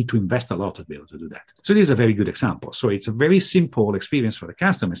process. You need to invest a lot to be able to do that. So this is a very good example. So it's a very simple experience for the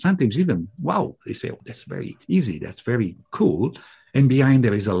customer. Sometimes even, wow, they say, oh, that's very easy. That's very cool. And behind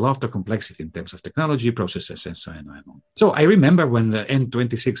there is a lot of complexity in terms of technology, processes, and so on. So I remember when the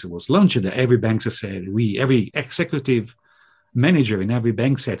N26 was launched, every bank said, every executive manager in every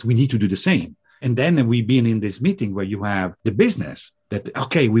bank said, we need to do the same. And then we've been in this meeting where you have the business that,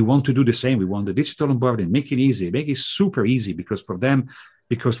 okay, we want to do the same. We want the digital onboarding, make it easy, make it super easy, because for them,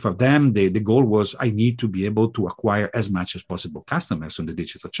 the goal was, I need to be able to acquire as much as possible customers on the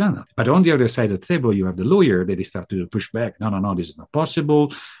digital channel. But on the other side of the table, you have the lawyer that they start to push back. No, this is not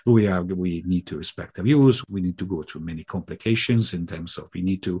possible. We need to respect the views. We need to go through many complications in terms of, you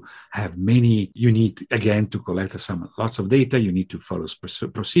need to again, to collect lots of data. You need to follow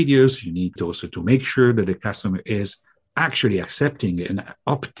procedures. You need also to make sure that the customer is actually accepting and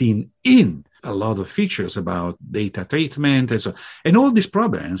opting in a lot of features about data treatment and all these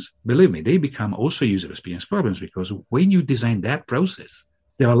problems. Believe me, they become also user experience problems, because when you design that process,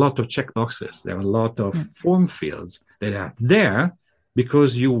 there are a lot of checkboxes, there are a lot of form fields that are there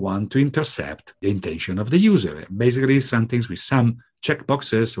because you want to intercept the intention of the user. Basically, some things with some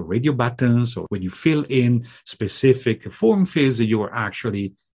checkboxes or radio buttons, or when you fill in specific form fields, you are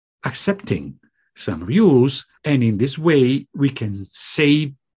actually accepting some rules. And in this way, we can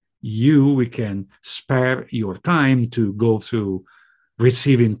we can spare your time to go through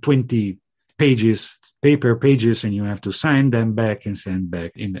receiving 20 paper pages, and you have to sign them back and send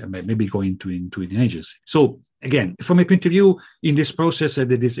back, maybe go into an agency. So again, from my point of view, in this process,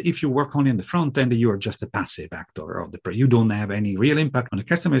 if you work only in the front end, you are just a passive actor of you don't have any real impact on the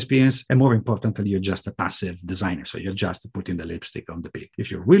customer experience. And more importantly, you're just a passive designer. So you're just putting the lipstick on the pig.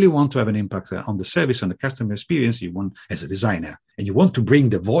 If you really want to have an impact on the service, on the customer experience, you want, as a designer, and you want to bring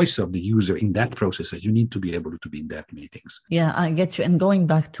the voice of the user in that process, you need to be able to be in that meetings. Yeah, I get you. And going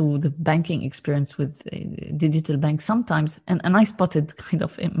back to the banking experience with digital banks, sometimes, and I spotted kind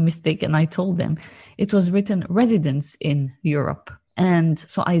of a mistake, and I told them it was written residence in Europe. And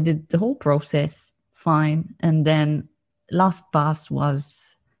so I did the whole process, fine. And then last pass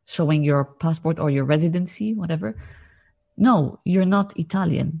was showing your passport or your residency, whatever. No, you're not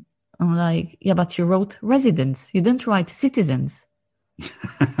Italian. I'm like, yeah, but you wrote residents. You didn't write citizens.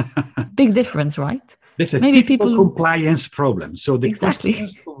 Big difference, right? That's a typical compliance problem. So the exactly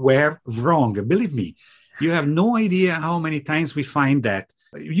questions were wrong. Believe me, you have no idea how many times we find that.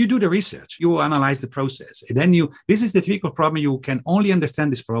 You do the research, you analyze the process, and then this is the typical problem. You can only understand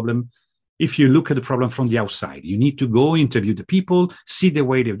this problem if you look at the problem from the outside. You need to go interview the people, see the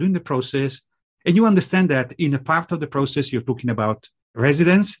way they're doing the process, and you understand that in a part of the process, you're talking about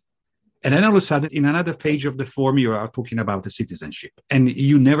residence. And then all of a sudden, in another page of the form, you are talking about the citizenship. And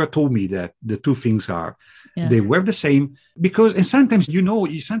you never told me that the two things they were the same. Because, and sometimes,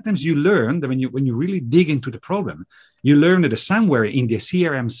 sometimes you learn that when you really dig into the problem, you learn that somewhere in the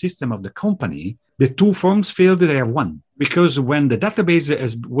CRM system of the company, the two forms failed, they are one. Because when the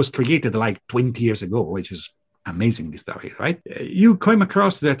database was created like 20 years ago, which is amazing, this story, right? You came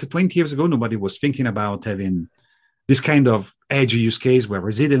across that 20 years ago, nobody was thinking about having this kind of edge use case where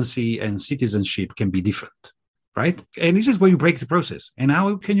residency and citizenship can be different, right? And this is where you break the process. And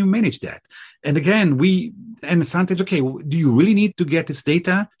how can you manage that? And again, sometimes, okay, do you really need to get this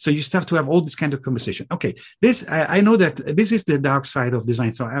data? So you start to have all this kind of conversation. Okay, I know that this is the dark side of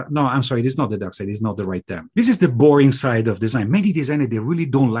design. So no, I'm sorry, this is not the dark side. It's not the right term. This is the boring side of design. Many designers, they really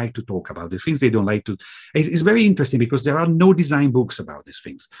don't like to talk about the things they don't like to. It's very interesting because there are no design books about these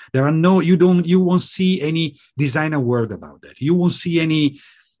things. You won't see any designer word about that. You won't see any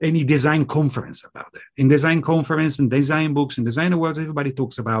design conference about it. In design conference and design books and design awards, everybody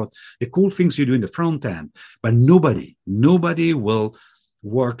talks about the cool things you do in the front end, but nobody will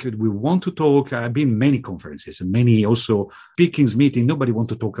work. We want to talk. I've been many conferences and many also speakings meetings. Nobody want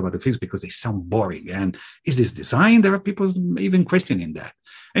to talk about the things because they sound boring. And is this design? There are people even questioning that.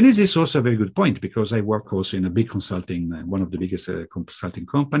 And this is also a very good point because I work also in a big consulting, one of the biggest consulting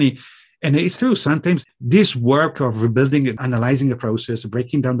company. And it's true, sometimes this work of rebuilding and analyzing the process,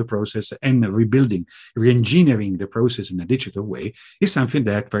 breaking down the process and rebuilding, re-engineering the process in a digital way is something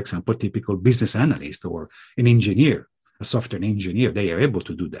that, for example, a typical business analyst or an engineer, a software engineer, they are able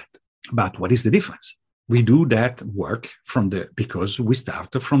to do that. But what is the difference? We do that work because we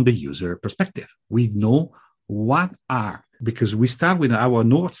start from the user perspective. We know because we start with our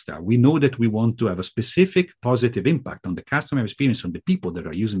North Star. We know that we want to have a specific positive impact on the customer experience, on the people that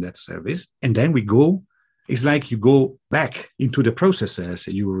are using that service. And then it's like you go back into the processes,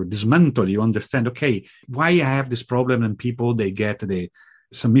 you dismantle, you understand, okay, why I have this problem and people, they get the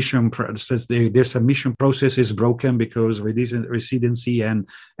submission process, their submission process is broken because residency and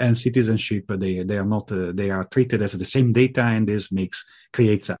citizenship, they are not, they are treated as the same data, and this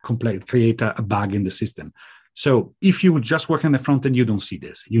creates a bug in the system. So if you just work on the front end, you don't see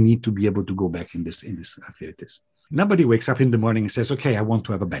this. You need to be able to go back in these activities. Nobody wakes up in the morning and says, okay, I want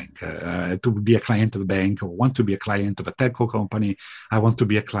to have a bank, to be a client of a bank, or want to be a client of a telco company. I want to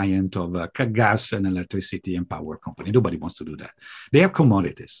be a client of a gas and electricity and power company. Nobody wants to do that. They have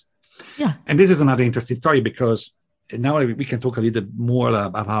commodities. Yeah. And this is another interesting story because now we can talk a little more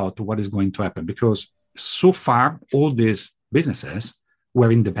about what is going to happen, because so far, all these businesses were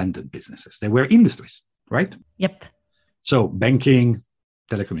independent businesses. They were industries. Right? Yep. So banking,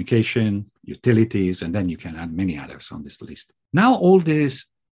 telecommunication, utilities, and then you can add many others on this list. Now all these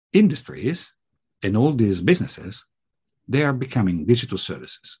industries and all these businesses, they are becoming digital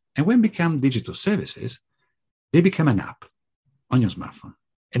services. And when become digital services, they become an app on your smartphone.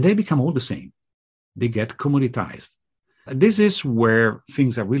 And they become all the same. They get commoditized. This is where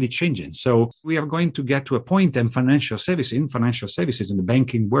things are really changing. So we are going to get to a point in financial services, in the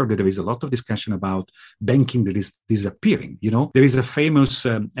banking world, there is a lot of discussion about banking that is disappearing. There is a famous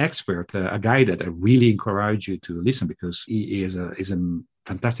expert, a guy that I really encourage you to listen because he is a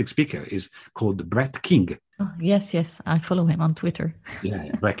fantastic speaker, is called Brett King. Oh, yes. I follow him on Twitter.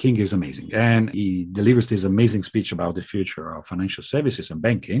 Yeah, Brett King is amazing. And he delivers this amazing speech about the future of financial services and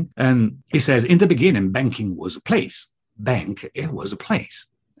banking. And he says, in the beginning, banking was a place. It was a place.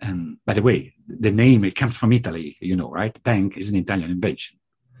 And by the way, the name, it comes from Italy, right? Bank is an Italian invention.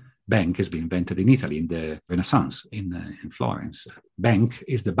 Bank has been invented in Italy in the Renaissance in Florence. Bank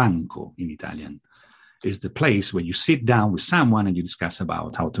is the banco in Italian. Is the place where you sit down with someone and you discuss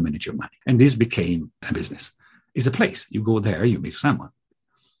about how to manage your money. And this became a business. It's a place. You go there, you meet someone.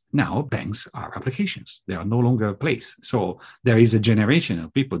 Now, banks are applications. They are no longer a place. So there is a generation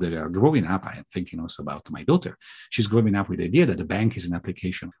of people that are growing up. I am thinking also about my daughter. She's growing up with the idea that the bank is an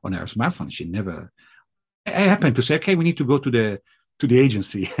application on her smartphone. I happen to say, okay, we need to go to to the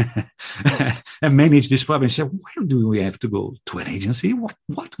agency and manage this problem. And say, why do we have to go to an agency?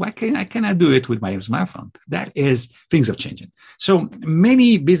 Why can I do it with my smartphone? That is, things are changing. So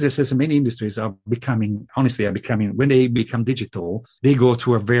many businesses and many industries are becoming, when they become digital, they go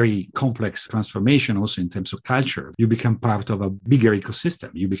through a very complex transformation also in terms of culture. You become part of a bigger ecosystem.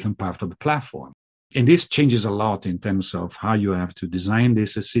 You become part of a platform. And this changes a lot in terms of how you have to design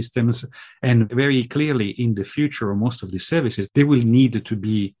these systems. And very clearly in the future, most of the services, they will need to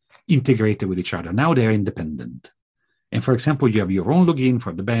be integrated with each other. Now they're independent. And for example, you have your own login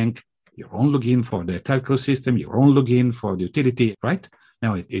for the bank, your own login for the telco system, your own login for the utility, right?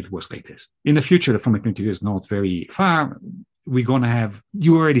 Now it works like this. In the future, from my point of view, is not very far. We're going to have,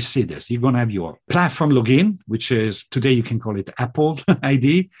 you already see this, you're going to have your platform login, which is today you can call it Apple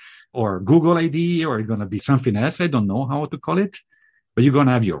ID. Or Google ID, or it's going to be something else. I don't know how to call it. But you're going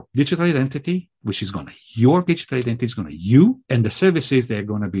to have your digital identity, which is your digital identity is going to you. And the services, they're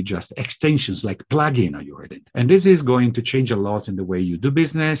going to be just extensions, like plug-in on your identity. And this is going to change a lot in the way you do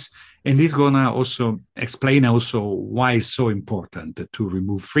business. And this is going to also explain why it's so important to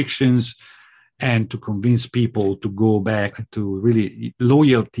remove frictions and to convince people to go back to really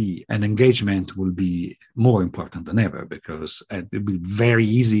loyalty and engagement will be more important than ever, because it will be very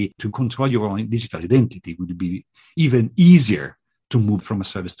easy to control your own digital identity. It would be even easier to move from a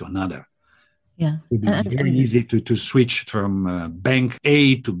service to another. Yeah. It would be very easy to switch from bank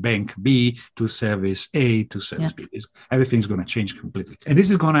A to bank B to service A to service B. Everything's going to change completely. And this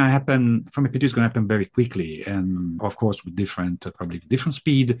is going to happen, from a point of view, it's going to happen very quickly. And of course, with probably different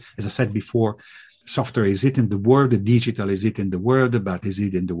speed. As I said before, software is it in the world, the digital is it in the world, but is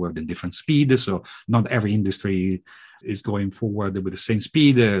it in the world in different speed? So not every industry is going forward with the same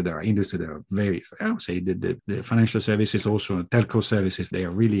speed. There are industries that are very, I would say, the financial services, also telco services, they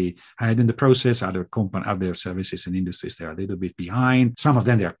are really ahead in the process. Other services and industries, they are a little bit behind. Some of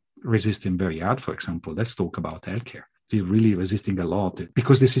them, they are resisting very hard. For example, let's talk about healthcare. They're really resisting a lot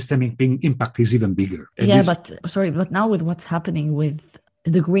because the systemic impact is even bigger. But now with what's happening with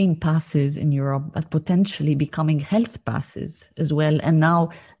the green passes in Europe, but potentially becoming health passes as well, and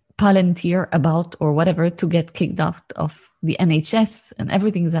now Palantir about or whatever to get kicked out of the NHS and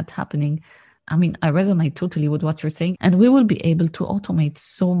everything that's happening. I mean, I resonate totally with what you're saying, and we will be able to automate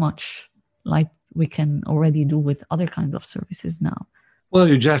so much like we can already do with other kinds of services now. Well,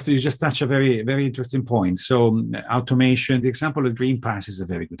 you just touch a very, very interesting point. So automation, the example of Green Pass is a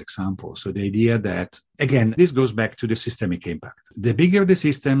very good example. So the idea that, again, this goes back to the systemic impact. The bigger the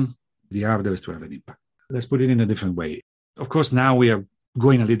system, the harder it is to have an impact. Let's put it in a different way. Of course, now we are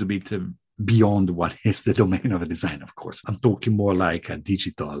going a little bit beyond what is the domain of a designer, of course. I'm talking more like a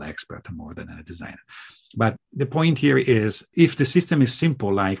digital expert more than a designer. But the point here is, if the system is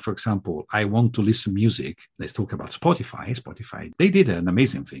simple, like, for example, I want to listen music, let's talk about Spotify. Spotify, they did an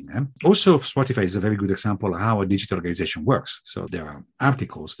amazing thing. Also, Spotify is a very good example of how a digital organization works. So there are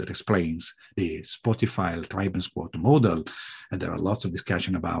articles that explains the Spotify tribe and squad model. And there are lots of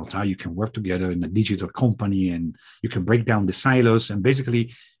discussion about how you can work together in a digital company and you can break down the silos. And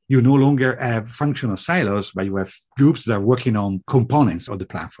basically, you no longer have functional silos, but you have groups that are working on components of the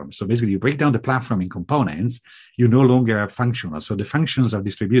platform. So basically, you break down the platform in components, you no longer have functional. So the functions are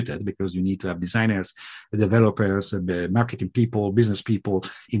distributed because you need to have designers, developers, marketing people, business people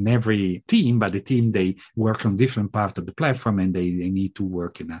in every team, but the team, they work on different parts of the platform and they need to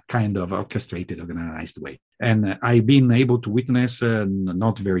work in a kind of orchestrated, organized way. And I've been able to witness,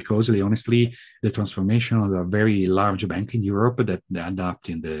 not very closely, honestly, the transformation of a very large bank in Europe that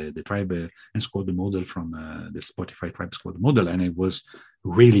adopted the tribe and squad model from the Spotify tribe squad model. And it was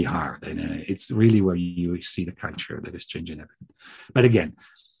really hard. And it's really where you see the culture that is changing everything. But again,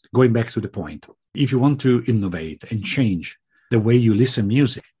 going back to the point, if you want to innovate and change the way you listen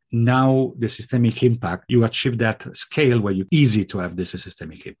music, now the systemic impact, you achieve that scale where it's easy to have this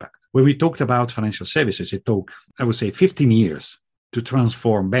systemic impact. When we talked about financial services, it took, I would say, 15 years to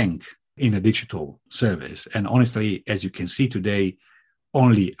transform bank in a digital service. And honestly, as you can see today,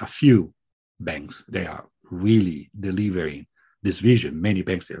 only a few banks, they are really delivering this vision. Many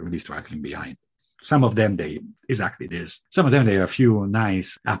banks, they're really struggling behind. Some of them, some of them, they have a few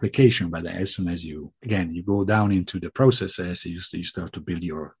nice applications, but as soon as you go down into the processes, you start to build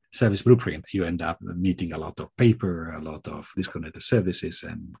your service blueprint, you end up needing a lot of paper, a lot of disconnected services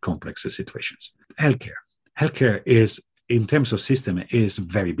and complex situations. Healthcare is, in terms of system, is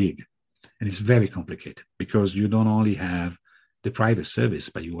very big and it's very complicated because you don't only have the private service,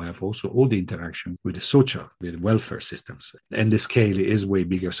 but you have also all the interaction with the social, with welfare systems. And the scale is way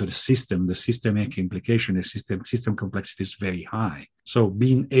bigger. So the systemic implication, the system complexity is very high. So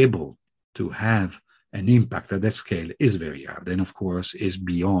being able to have and impact at that scale is very hard. And of course, is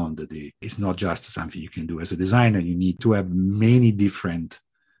beyond it's not just something you can do as a designer. You need to have many different,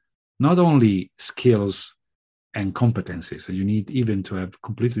 not only skills and competencies, so you need even to have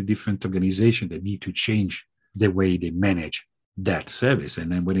completely different organization that need to change the way they manage that service.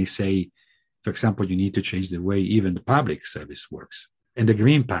 And then when they say, for example, you need to change the way even the public service works. And the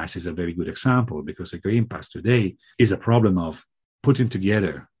Green Pass is a very good example, because the Green Pass today is a problem of putting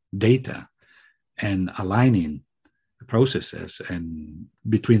together data and aligning processes and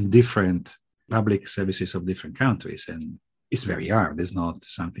between different public services of different countries. And it's very hard. It's not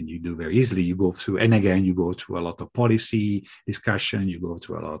something you do very easily. You go through, and again, you go through a lot of policy discussion, you go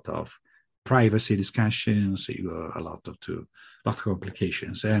through a lot of privacy discussions, you go a lot of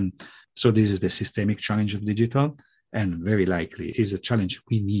complications. And so this is the systemic challenge of digital, and very likely is a challenge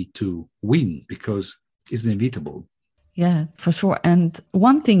we need to win because it's inevitable. Yeah, for sure. And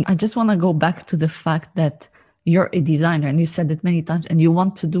one thing, I just want to go back to the fact that you're a designer, and you said it many times, and you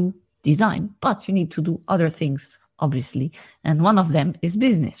want to do design, but you need to do other things, obviously. And one of them is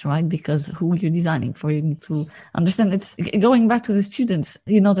business, right? Because who you're designing for, you need to understand. It's going back to the students,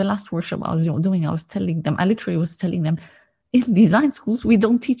 the last workshop I was doing, I literally was telling them, in design schools, we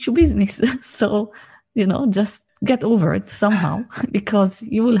don't teach you business. So, just get over it somehow, because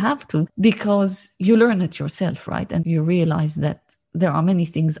you will have to, because you learn it yourself, right? And you realize that there are many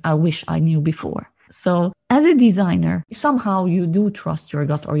things I wish I knew before. So as a designer, somehow you do trust your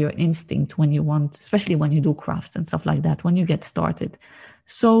gut or your instinct when you want, especially when you do crafts and stuff like that, when you get started.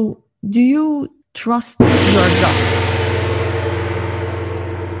 So do you trust your gut?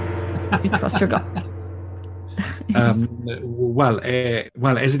 Do you trust your gut? Well,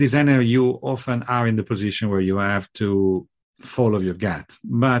 as a designer, you often are in the position where you have to follow your gut.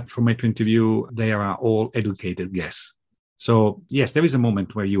 But from my point of view, they are all educated guess. So yes, there is a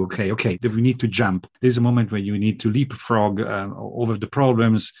moment where you, okay, we need to jump. There's a moment where you need to leapfrog over the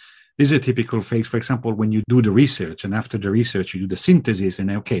problems. This is a typical phase, for example, when you do the research, and after the research, you do the synthesis,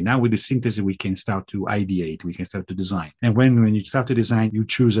 and okay, now with the synthesis, we can start to ideate, we can start to design. And when you start to design, you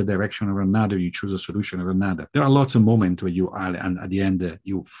choose a direction or another, you choose a solution or another. There are lots of moments where you are, and at the end,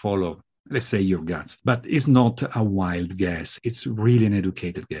 you follow, let's say, your guts. But it's not a wild guess. It's really an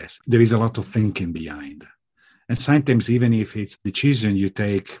educated guess. There is a lot of thinking behind. And sometimes, even if it's decision you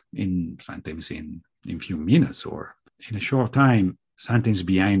take sometimes in a few minutes or in a short time, sometimes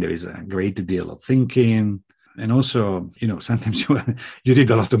behind there is a great deal of thinking. And also, sometimes you did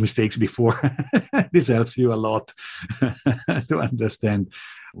a lot of mistakes before. This helps you a lot to understand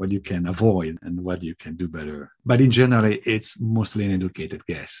what you can avoid and what you can do better. But in general, it's mostly an educated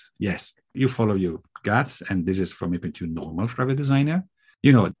guess. Yes, you follow your guts, and this is, from my point of view, normal for a designer.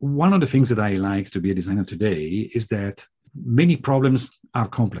 One of the things that I like to be a designer today is that many problems are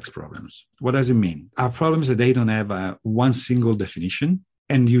complex problems. What does it mean? Are problems that they don't have one single definition,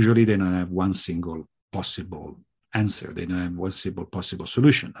 and usually they don't have one single possible answer. They don't have one single possible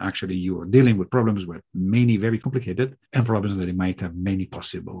solution. Actually, you are dealing with problems with many very complicated, and problems that they might have many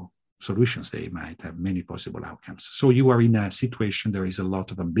possible solutions. They might have many possible outcomes. So you are in a situation, there is a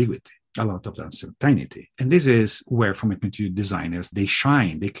lot of ambiguity, a lot of uncertainty. And this is where, from my point of view, designers, they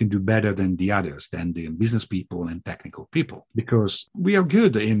shine. They can do better than the others, than the business people and technical people, because we are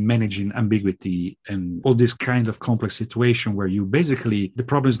good in managing ambiguity and all this kind of complex situation where you basically, the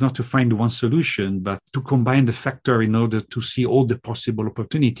problem is not to find one solution, but to combine the factor in order to see all the possible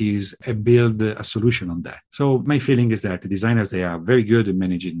opportunities and build a solution on that. So my feeling is that the designers, they are very good in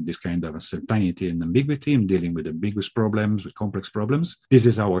managing this kind of uncertainty and ambiguity and dealing with ambiguous problems, with complex problems. This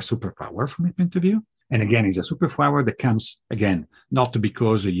is our superpower from my point of view. And again, it's a superpower that comes, again, not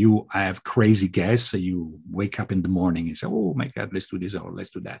because you have crazy guess, you wake up in the morning and say, oh my God, let's do this or let's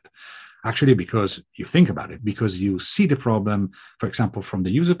do that. Actually, because you think about it, because you see the problem, for example, from the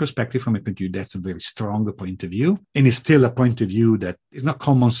user perspective, from a point of view, that's a very strong point of view. And it's still a point of view that is not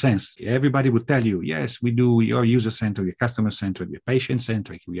common sense. Everybody would tell you, yes, we do, you're user-centric, you're customer-centric, you're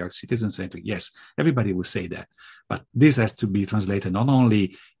patient-centric, we are citizen-centric. Yes, everybody will say that. But this has to be translated not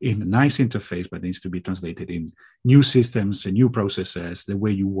only in a nice interface, but it needs to be translated in new systems and new processes, the way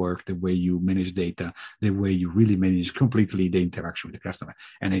you work, the way you manage data, the way you really manage completely the interaction with the customer.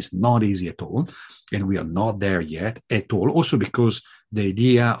 And it's not easy at all. And we are not there yet at all. Also because the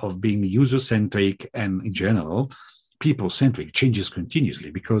idea of being user-centric and in general, people-centric changes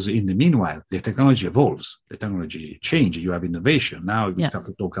continuously, because in the meanwhile, the technology evolves, the technology changes, you have innovation. Now we start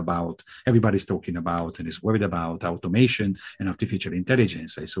to talk about, everybody's talking about and is worried about automation and artificial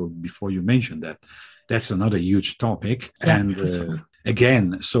intelligence. I saw before you mentioned that, that's another huge topic. Yeah, and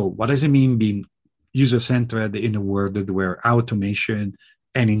again, so what does it mean being user-centered in a world where automation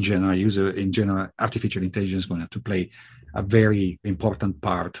and in general, artificial intelligence is going to play a very important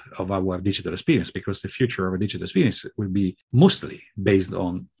part of our digital experience, because the future of our digital experience will be mostly based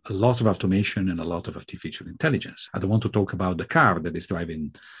on a lot of automation and a lot of artificial intelligence. I don't want to talk about the car that is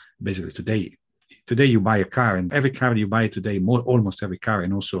driving basically today. Today you buy a car, and every car you buy today, almost every car,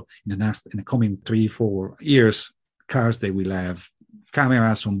 and also in the coming 3-4 years, cars, they will have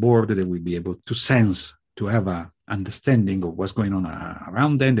cameras on board that will be able to sense, to have a understanding of what's going on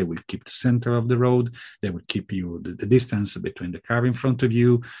around them. They will keep the center of the road. They will keep you the distance between the car in front of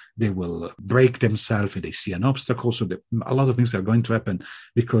you. They will brake themselves if they see an obstacle. So a lot of things are going to happen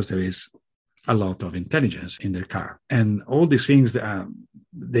because there is a lot of intelligence in the car. And all these things,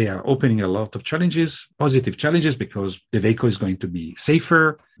 they are opening a lot of challenges, positive challenges, because the vehicle is going to be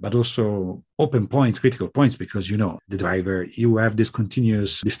safer, but also open points, critical points, because, the driver, you have this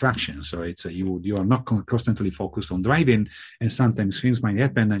continuous distraction. So it's you are not constantly focused on driving, and sometimes things might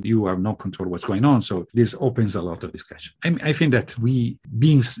happen and you are not control what's going on. So this opens a lot of discussion. I think that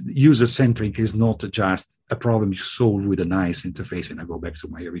being user-centric is not just a problem you solve with a nice interface. And I go back to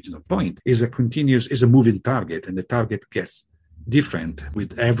my original point, is a moving target, and the target gets different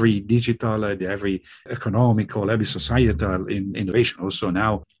with every digital, every economical, every societal innovation. Also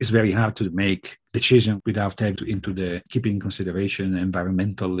now it's very hard to make decisions without keeping in consideration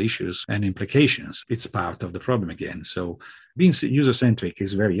environmental issues and implications. It's part of the problem again. So being user-centric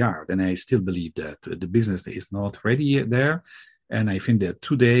is very hard. And I still believe that the business is not ready there. And I think that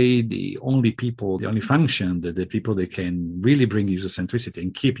today, the only function that the people that can really bring user-centricity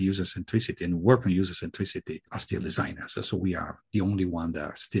and keep user-centricity and work on user-centricity are still designers. So we are the only one that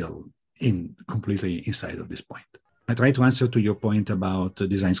are still completely inside of this point. I try to answer to your point about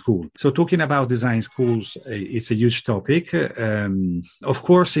design school. So talking about design schools, it's a huge topic. Of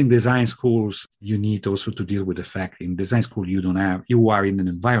course, in design schools, you need also to deal with the fact in design school, you are in an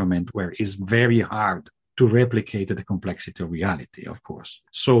environment where it's very hard to replicate the complexity of reality, of course.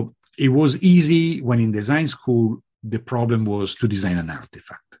 So it was easy when in design school, the problem was to design an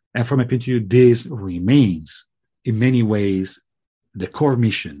artifact. And from my point of view, this remains in many ways the core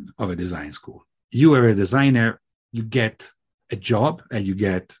mission of a design school. You are a designer, you get a job and you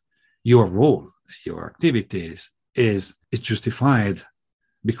get your role, your activities is justified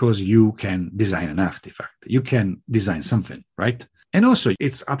because you can design an artifact. You can design something, right? And also,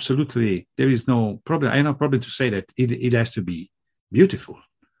 it's absolutely, there is no problem. I have no problem to say that it has to be beautiful.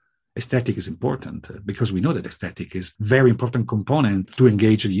 Aesthetic is important because we know that aesthetic is a very important component to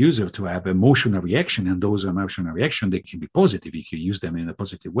engage the user, to have emotional reaction. And those emotional reactions, they can be positive. You can use them in a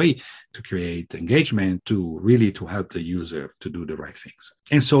positive way to create engagement, to help the user to do the right things.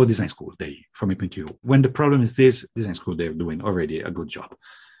 And so design school, from my point of view, when the problem is this, design school, they're doing already a good job.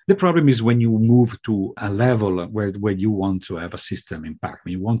 The problem is when you move to a level where you want to have a system impact,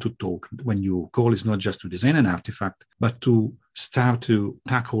 when your goal is not just to design an artifact, but to start to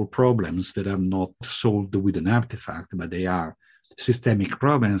tackle problems that are not solved with an artifact, but they are systemic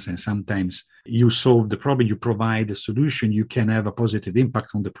problems. And sometimes you solve the problem, you provide a solution, you can have a positive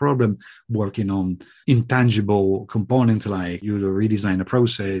impact on the problem, working on intangible components like you redesign a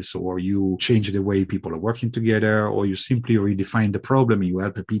process, or you change the way people are working together, or you simply redefine the problem and you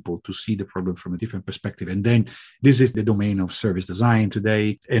help the people to see the problem from a different perspective. And then this is the domain of service design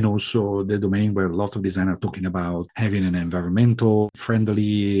today, and also the domain where a lot of designers are talking about having an environmental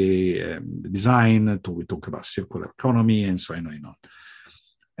friendly design. We talk about circular economy and so on and on.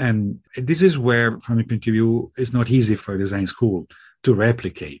 And this is where, from my point of view, it's not easy for a design school to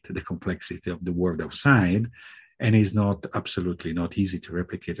replicate the complexity of the world outside, and it's absolutely not easy to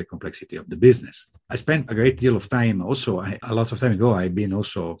replicate the complexity of the business. I spent a great deal of time also, a lot of time ago, I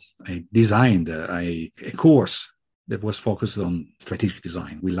designed a course that was focused on strategic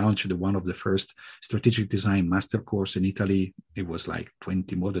design. We launched one of the first strategic design master course in Italy. It was like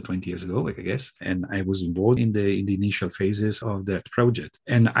more than 20 years ago, I guess. And I was involved in the initial phases of that project.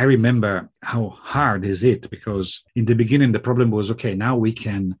 And I remember how hard is it, because in the beginning, the problem was, okay, now we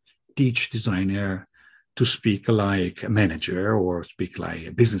can teach designer to speak like a manager or speak like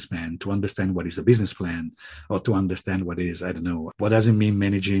a businessman, to understand what is a business plan, or to understand what is, what does it mean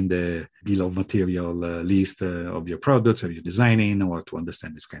managing the bill of material list of your products, or your designing, or to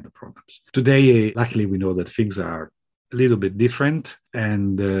understand this kind of problems. Today, luckily, we know that things are a little bit different.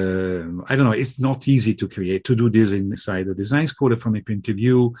 And it's not easy to do this inside a design school. From my point of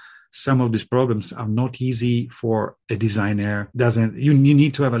view, some of these problems are not easy for a designer. You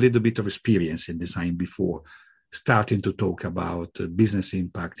need to have a little bit of experience in design before starting to talk about business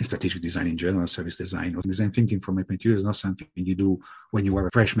impact and strategic design in general, service design. Design thinking, from my point of view, is not something you do when you are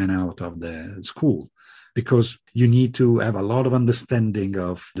a freshman out of the school. because you need to have a lot of understanding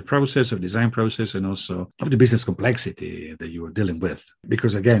of the process, of design process, and also of the business complexity that you are dealing with.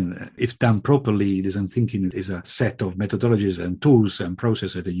 Because again, if done properly, design thinking is a set of methodologies and tools and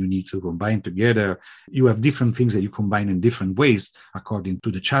processes that you need to combine together. You have different things that you combine in different ways according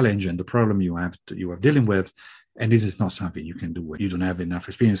to the challenge and the problem you are dealing with. And this is not something you can do when you don't have enough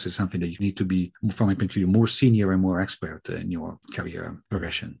experience. It's something that you need to be, from my point of view, more senior and more expert in your career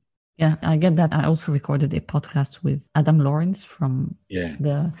progression. Yeah, I get that. I also recorded a podcast with Adam Lawrence from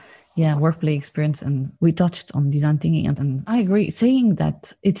the Workplay Experience, and we touched on design thinking. And I agree, saying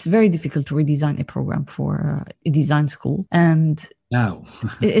that it's very difficult to redesign a program for a design school. And now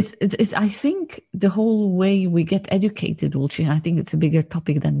it's I think the whole way we get educated will change. I think it's a bigger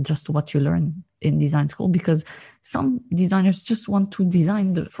topic than just what you learn in design school, because some designers just want to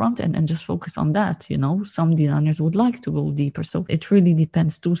design the front end and just focus on that. Some designers would like to go deeper. So it really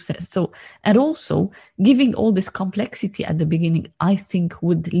depends too. So, and also giving all this complexity at the beginning, I think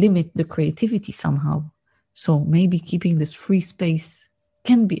would limit the creativity somehow. So maybe keeping this free space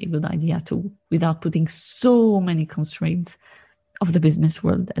can be a good idea too, without putting so many constraints of the business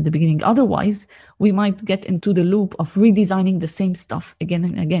world at the beginning. Otherwise, we might get into the loop of redesigning the same stuff again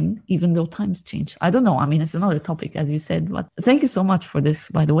and again, even though times change. I don't know. I mean, it's another topic, as you said, but thank you so much for this,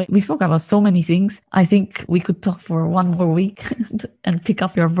 by the way. We spoke about so many things. I think we could talk for one more week and pick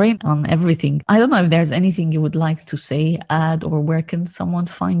up your brain on everything. I don't know if there's anything you would like to say, add, or where can someone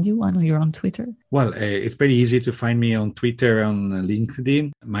find you? I know you're on Twitter. Well, it's very easy to find me on Twitter, on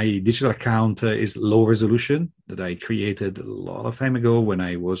LinkedIn. My digital account is Low Resolution, that I created a lot of time ago when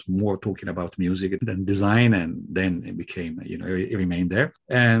I was more talking about music than design, and then it became, it remained there.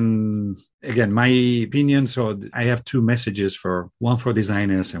 And again, my opinion, so I have two messages, one for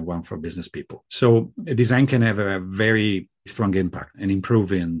designers and one for business people. So design can have a very strong impact and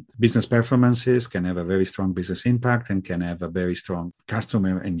improving business performances, can have a very strong business impact, and can have a very strong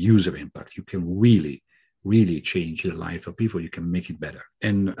customer and user impact. You can really change the life of people. You can make it better.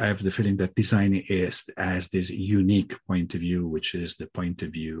 And I have the feeling that design has this unique point of view, which is the point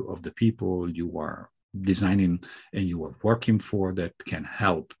of view of the people you are designing and you are working for, that can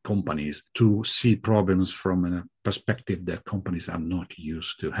help companies to see problems from a perspective that companies are not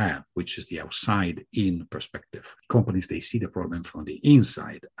used to have, which is the outside in perspective. Companies, they see the problem from the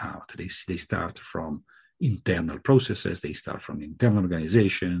inside out. They start from internal processes, they start from internal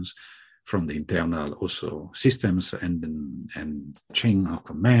organizations, from the internal also systems and chain of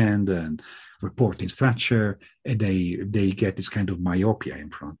command and reporting structure, and they get this kind of myopia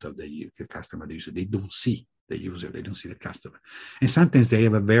in front of the customer, the user. They don't see the user, they don't see the customer. And sometimes they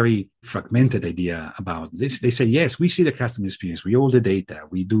have a very fragmented idea about this. They say, yes, we see the customer experience, we hold the data,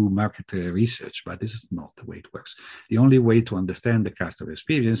 we do market research, but this is not the way it works. The only way to understand the customer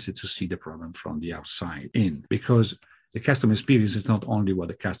experience is to see the problem from the outside in, because the customer experience is not only what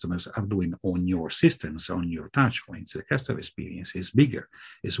the customers are doing on your systems, on your touch points. The customer experience is bigger,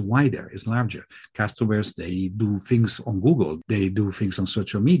 is wider, is larger. Customers, they do things on Google, they do things on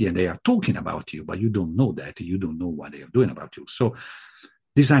social media, and they are talking about you, but you don't know that. You don't know what they are doing about you. So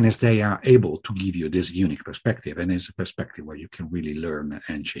designers, they are able to give you this unique perspective, and it's a perspective where you can really learn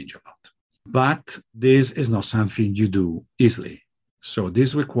and change a lot. But this is not something you do easily. So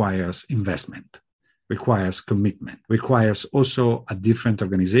this requires investment, requires commitment, requires also a different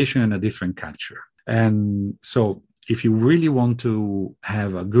organization and a different culture. And so if you really want to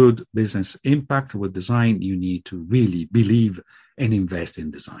have a good business impact with design, you need to really believe and invest in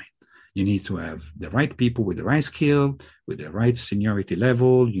design. You need to have the right people with the right skill, with the right seniority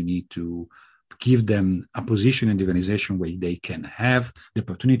level. You need to give them a position in the organization where they can have the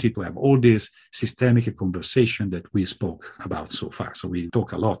opportunity to have all this systemic conversation that we spoke about so far. So we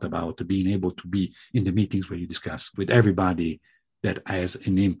talk a lot about being able to be in the meetings where you discuss with everybody that has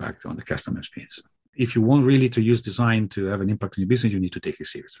an impact on the customer experience. If you want really to use design to have an impact on your business, you need to take it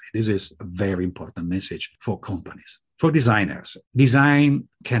seriously. This is a very important message for companies. For designers, design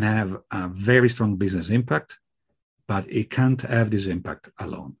can have a very strong business impact, but it can't have this impact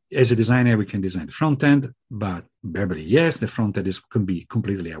alone. As a designer, we can design the front end, but verbally, yes, the front end can be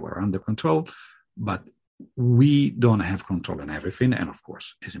completely under control, but we don't have control on everything. And of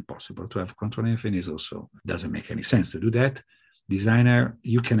course, it's impossible to have control on everything. It also doesn't make any sense to do that. Designer,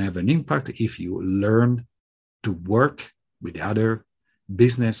 you can have an impact if you learn to work with the other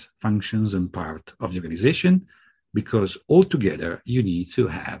business functions and part of the organization, because altogether you need to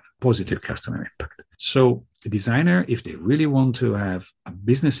have positive customer impact. So a designer, if they really want to have a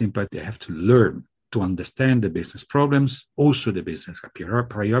business impact, they have to learn to understand the business problems, also the business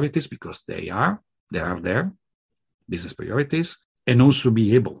priorities, because they are there, business priorities, and also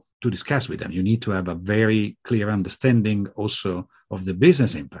be able to discuss with them. You need to have a very clear understanding also of the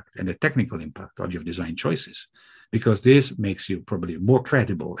business impact and the technical impact of your design choices, because this makes you probably more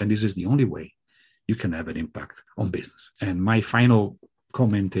credible. And this is the only way you can have an impact on business. And my final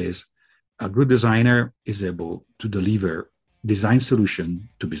comment is a good designer is able to deliver design solution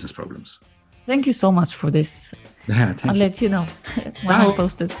to business problems. Thank you so much for this. I'll let you know when I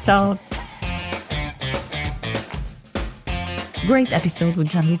post it. Ciao. Great episode with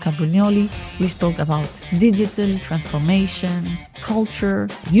Gianluca Brugnoli. We spoke about digital transformation, culture,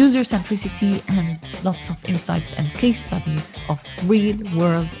 user centricity, and lots of insights and case studies of real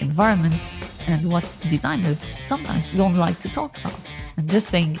world environment and what designers sometimes don't like to talk about. I'm just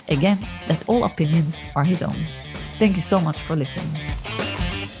saying again that all opinions are his own. Thank you so much for listening.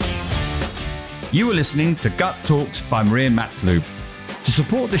 You were listening to Gut Talks by Maria Matlub. To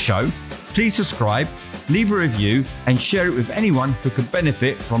support the show, please subscribe, leave a review, and share it with anyone who could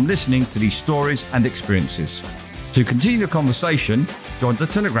benefit from listening to these stories and experiences. To continue the conversation, join the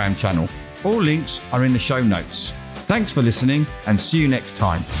Telegram channel. All links are in the show notes. Thanks for listening and see you next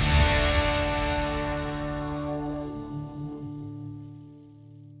time.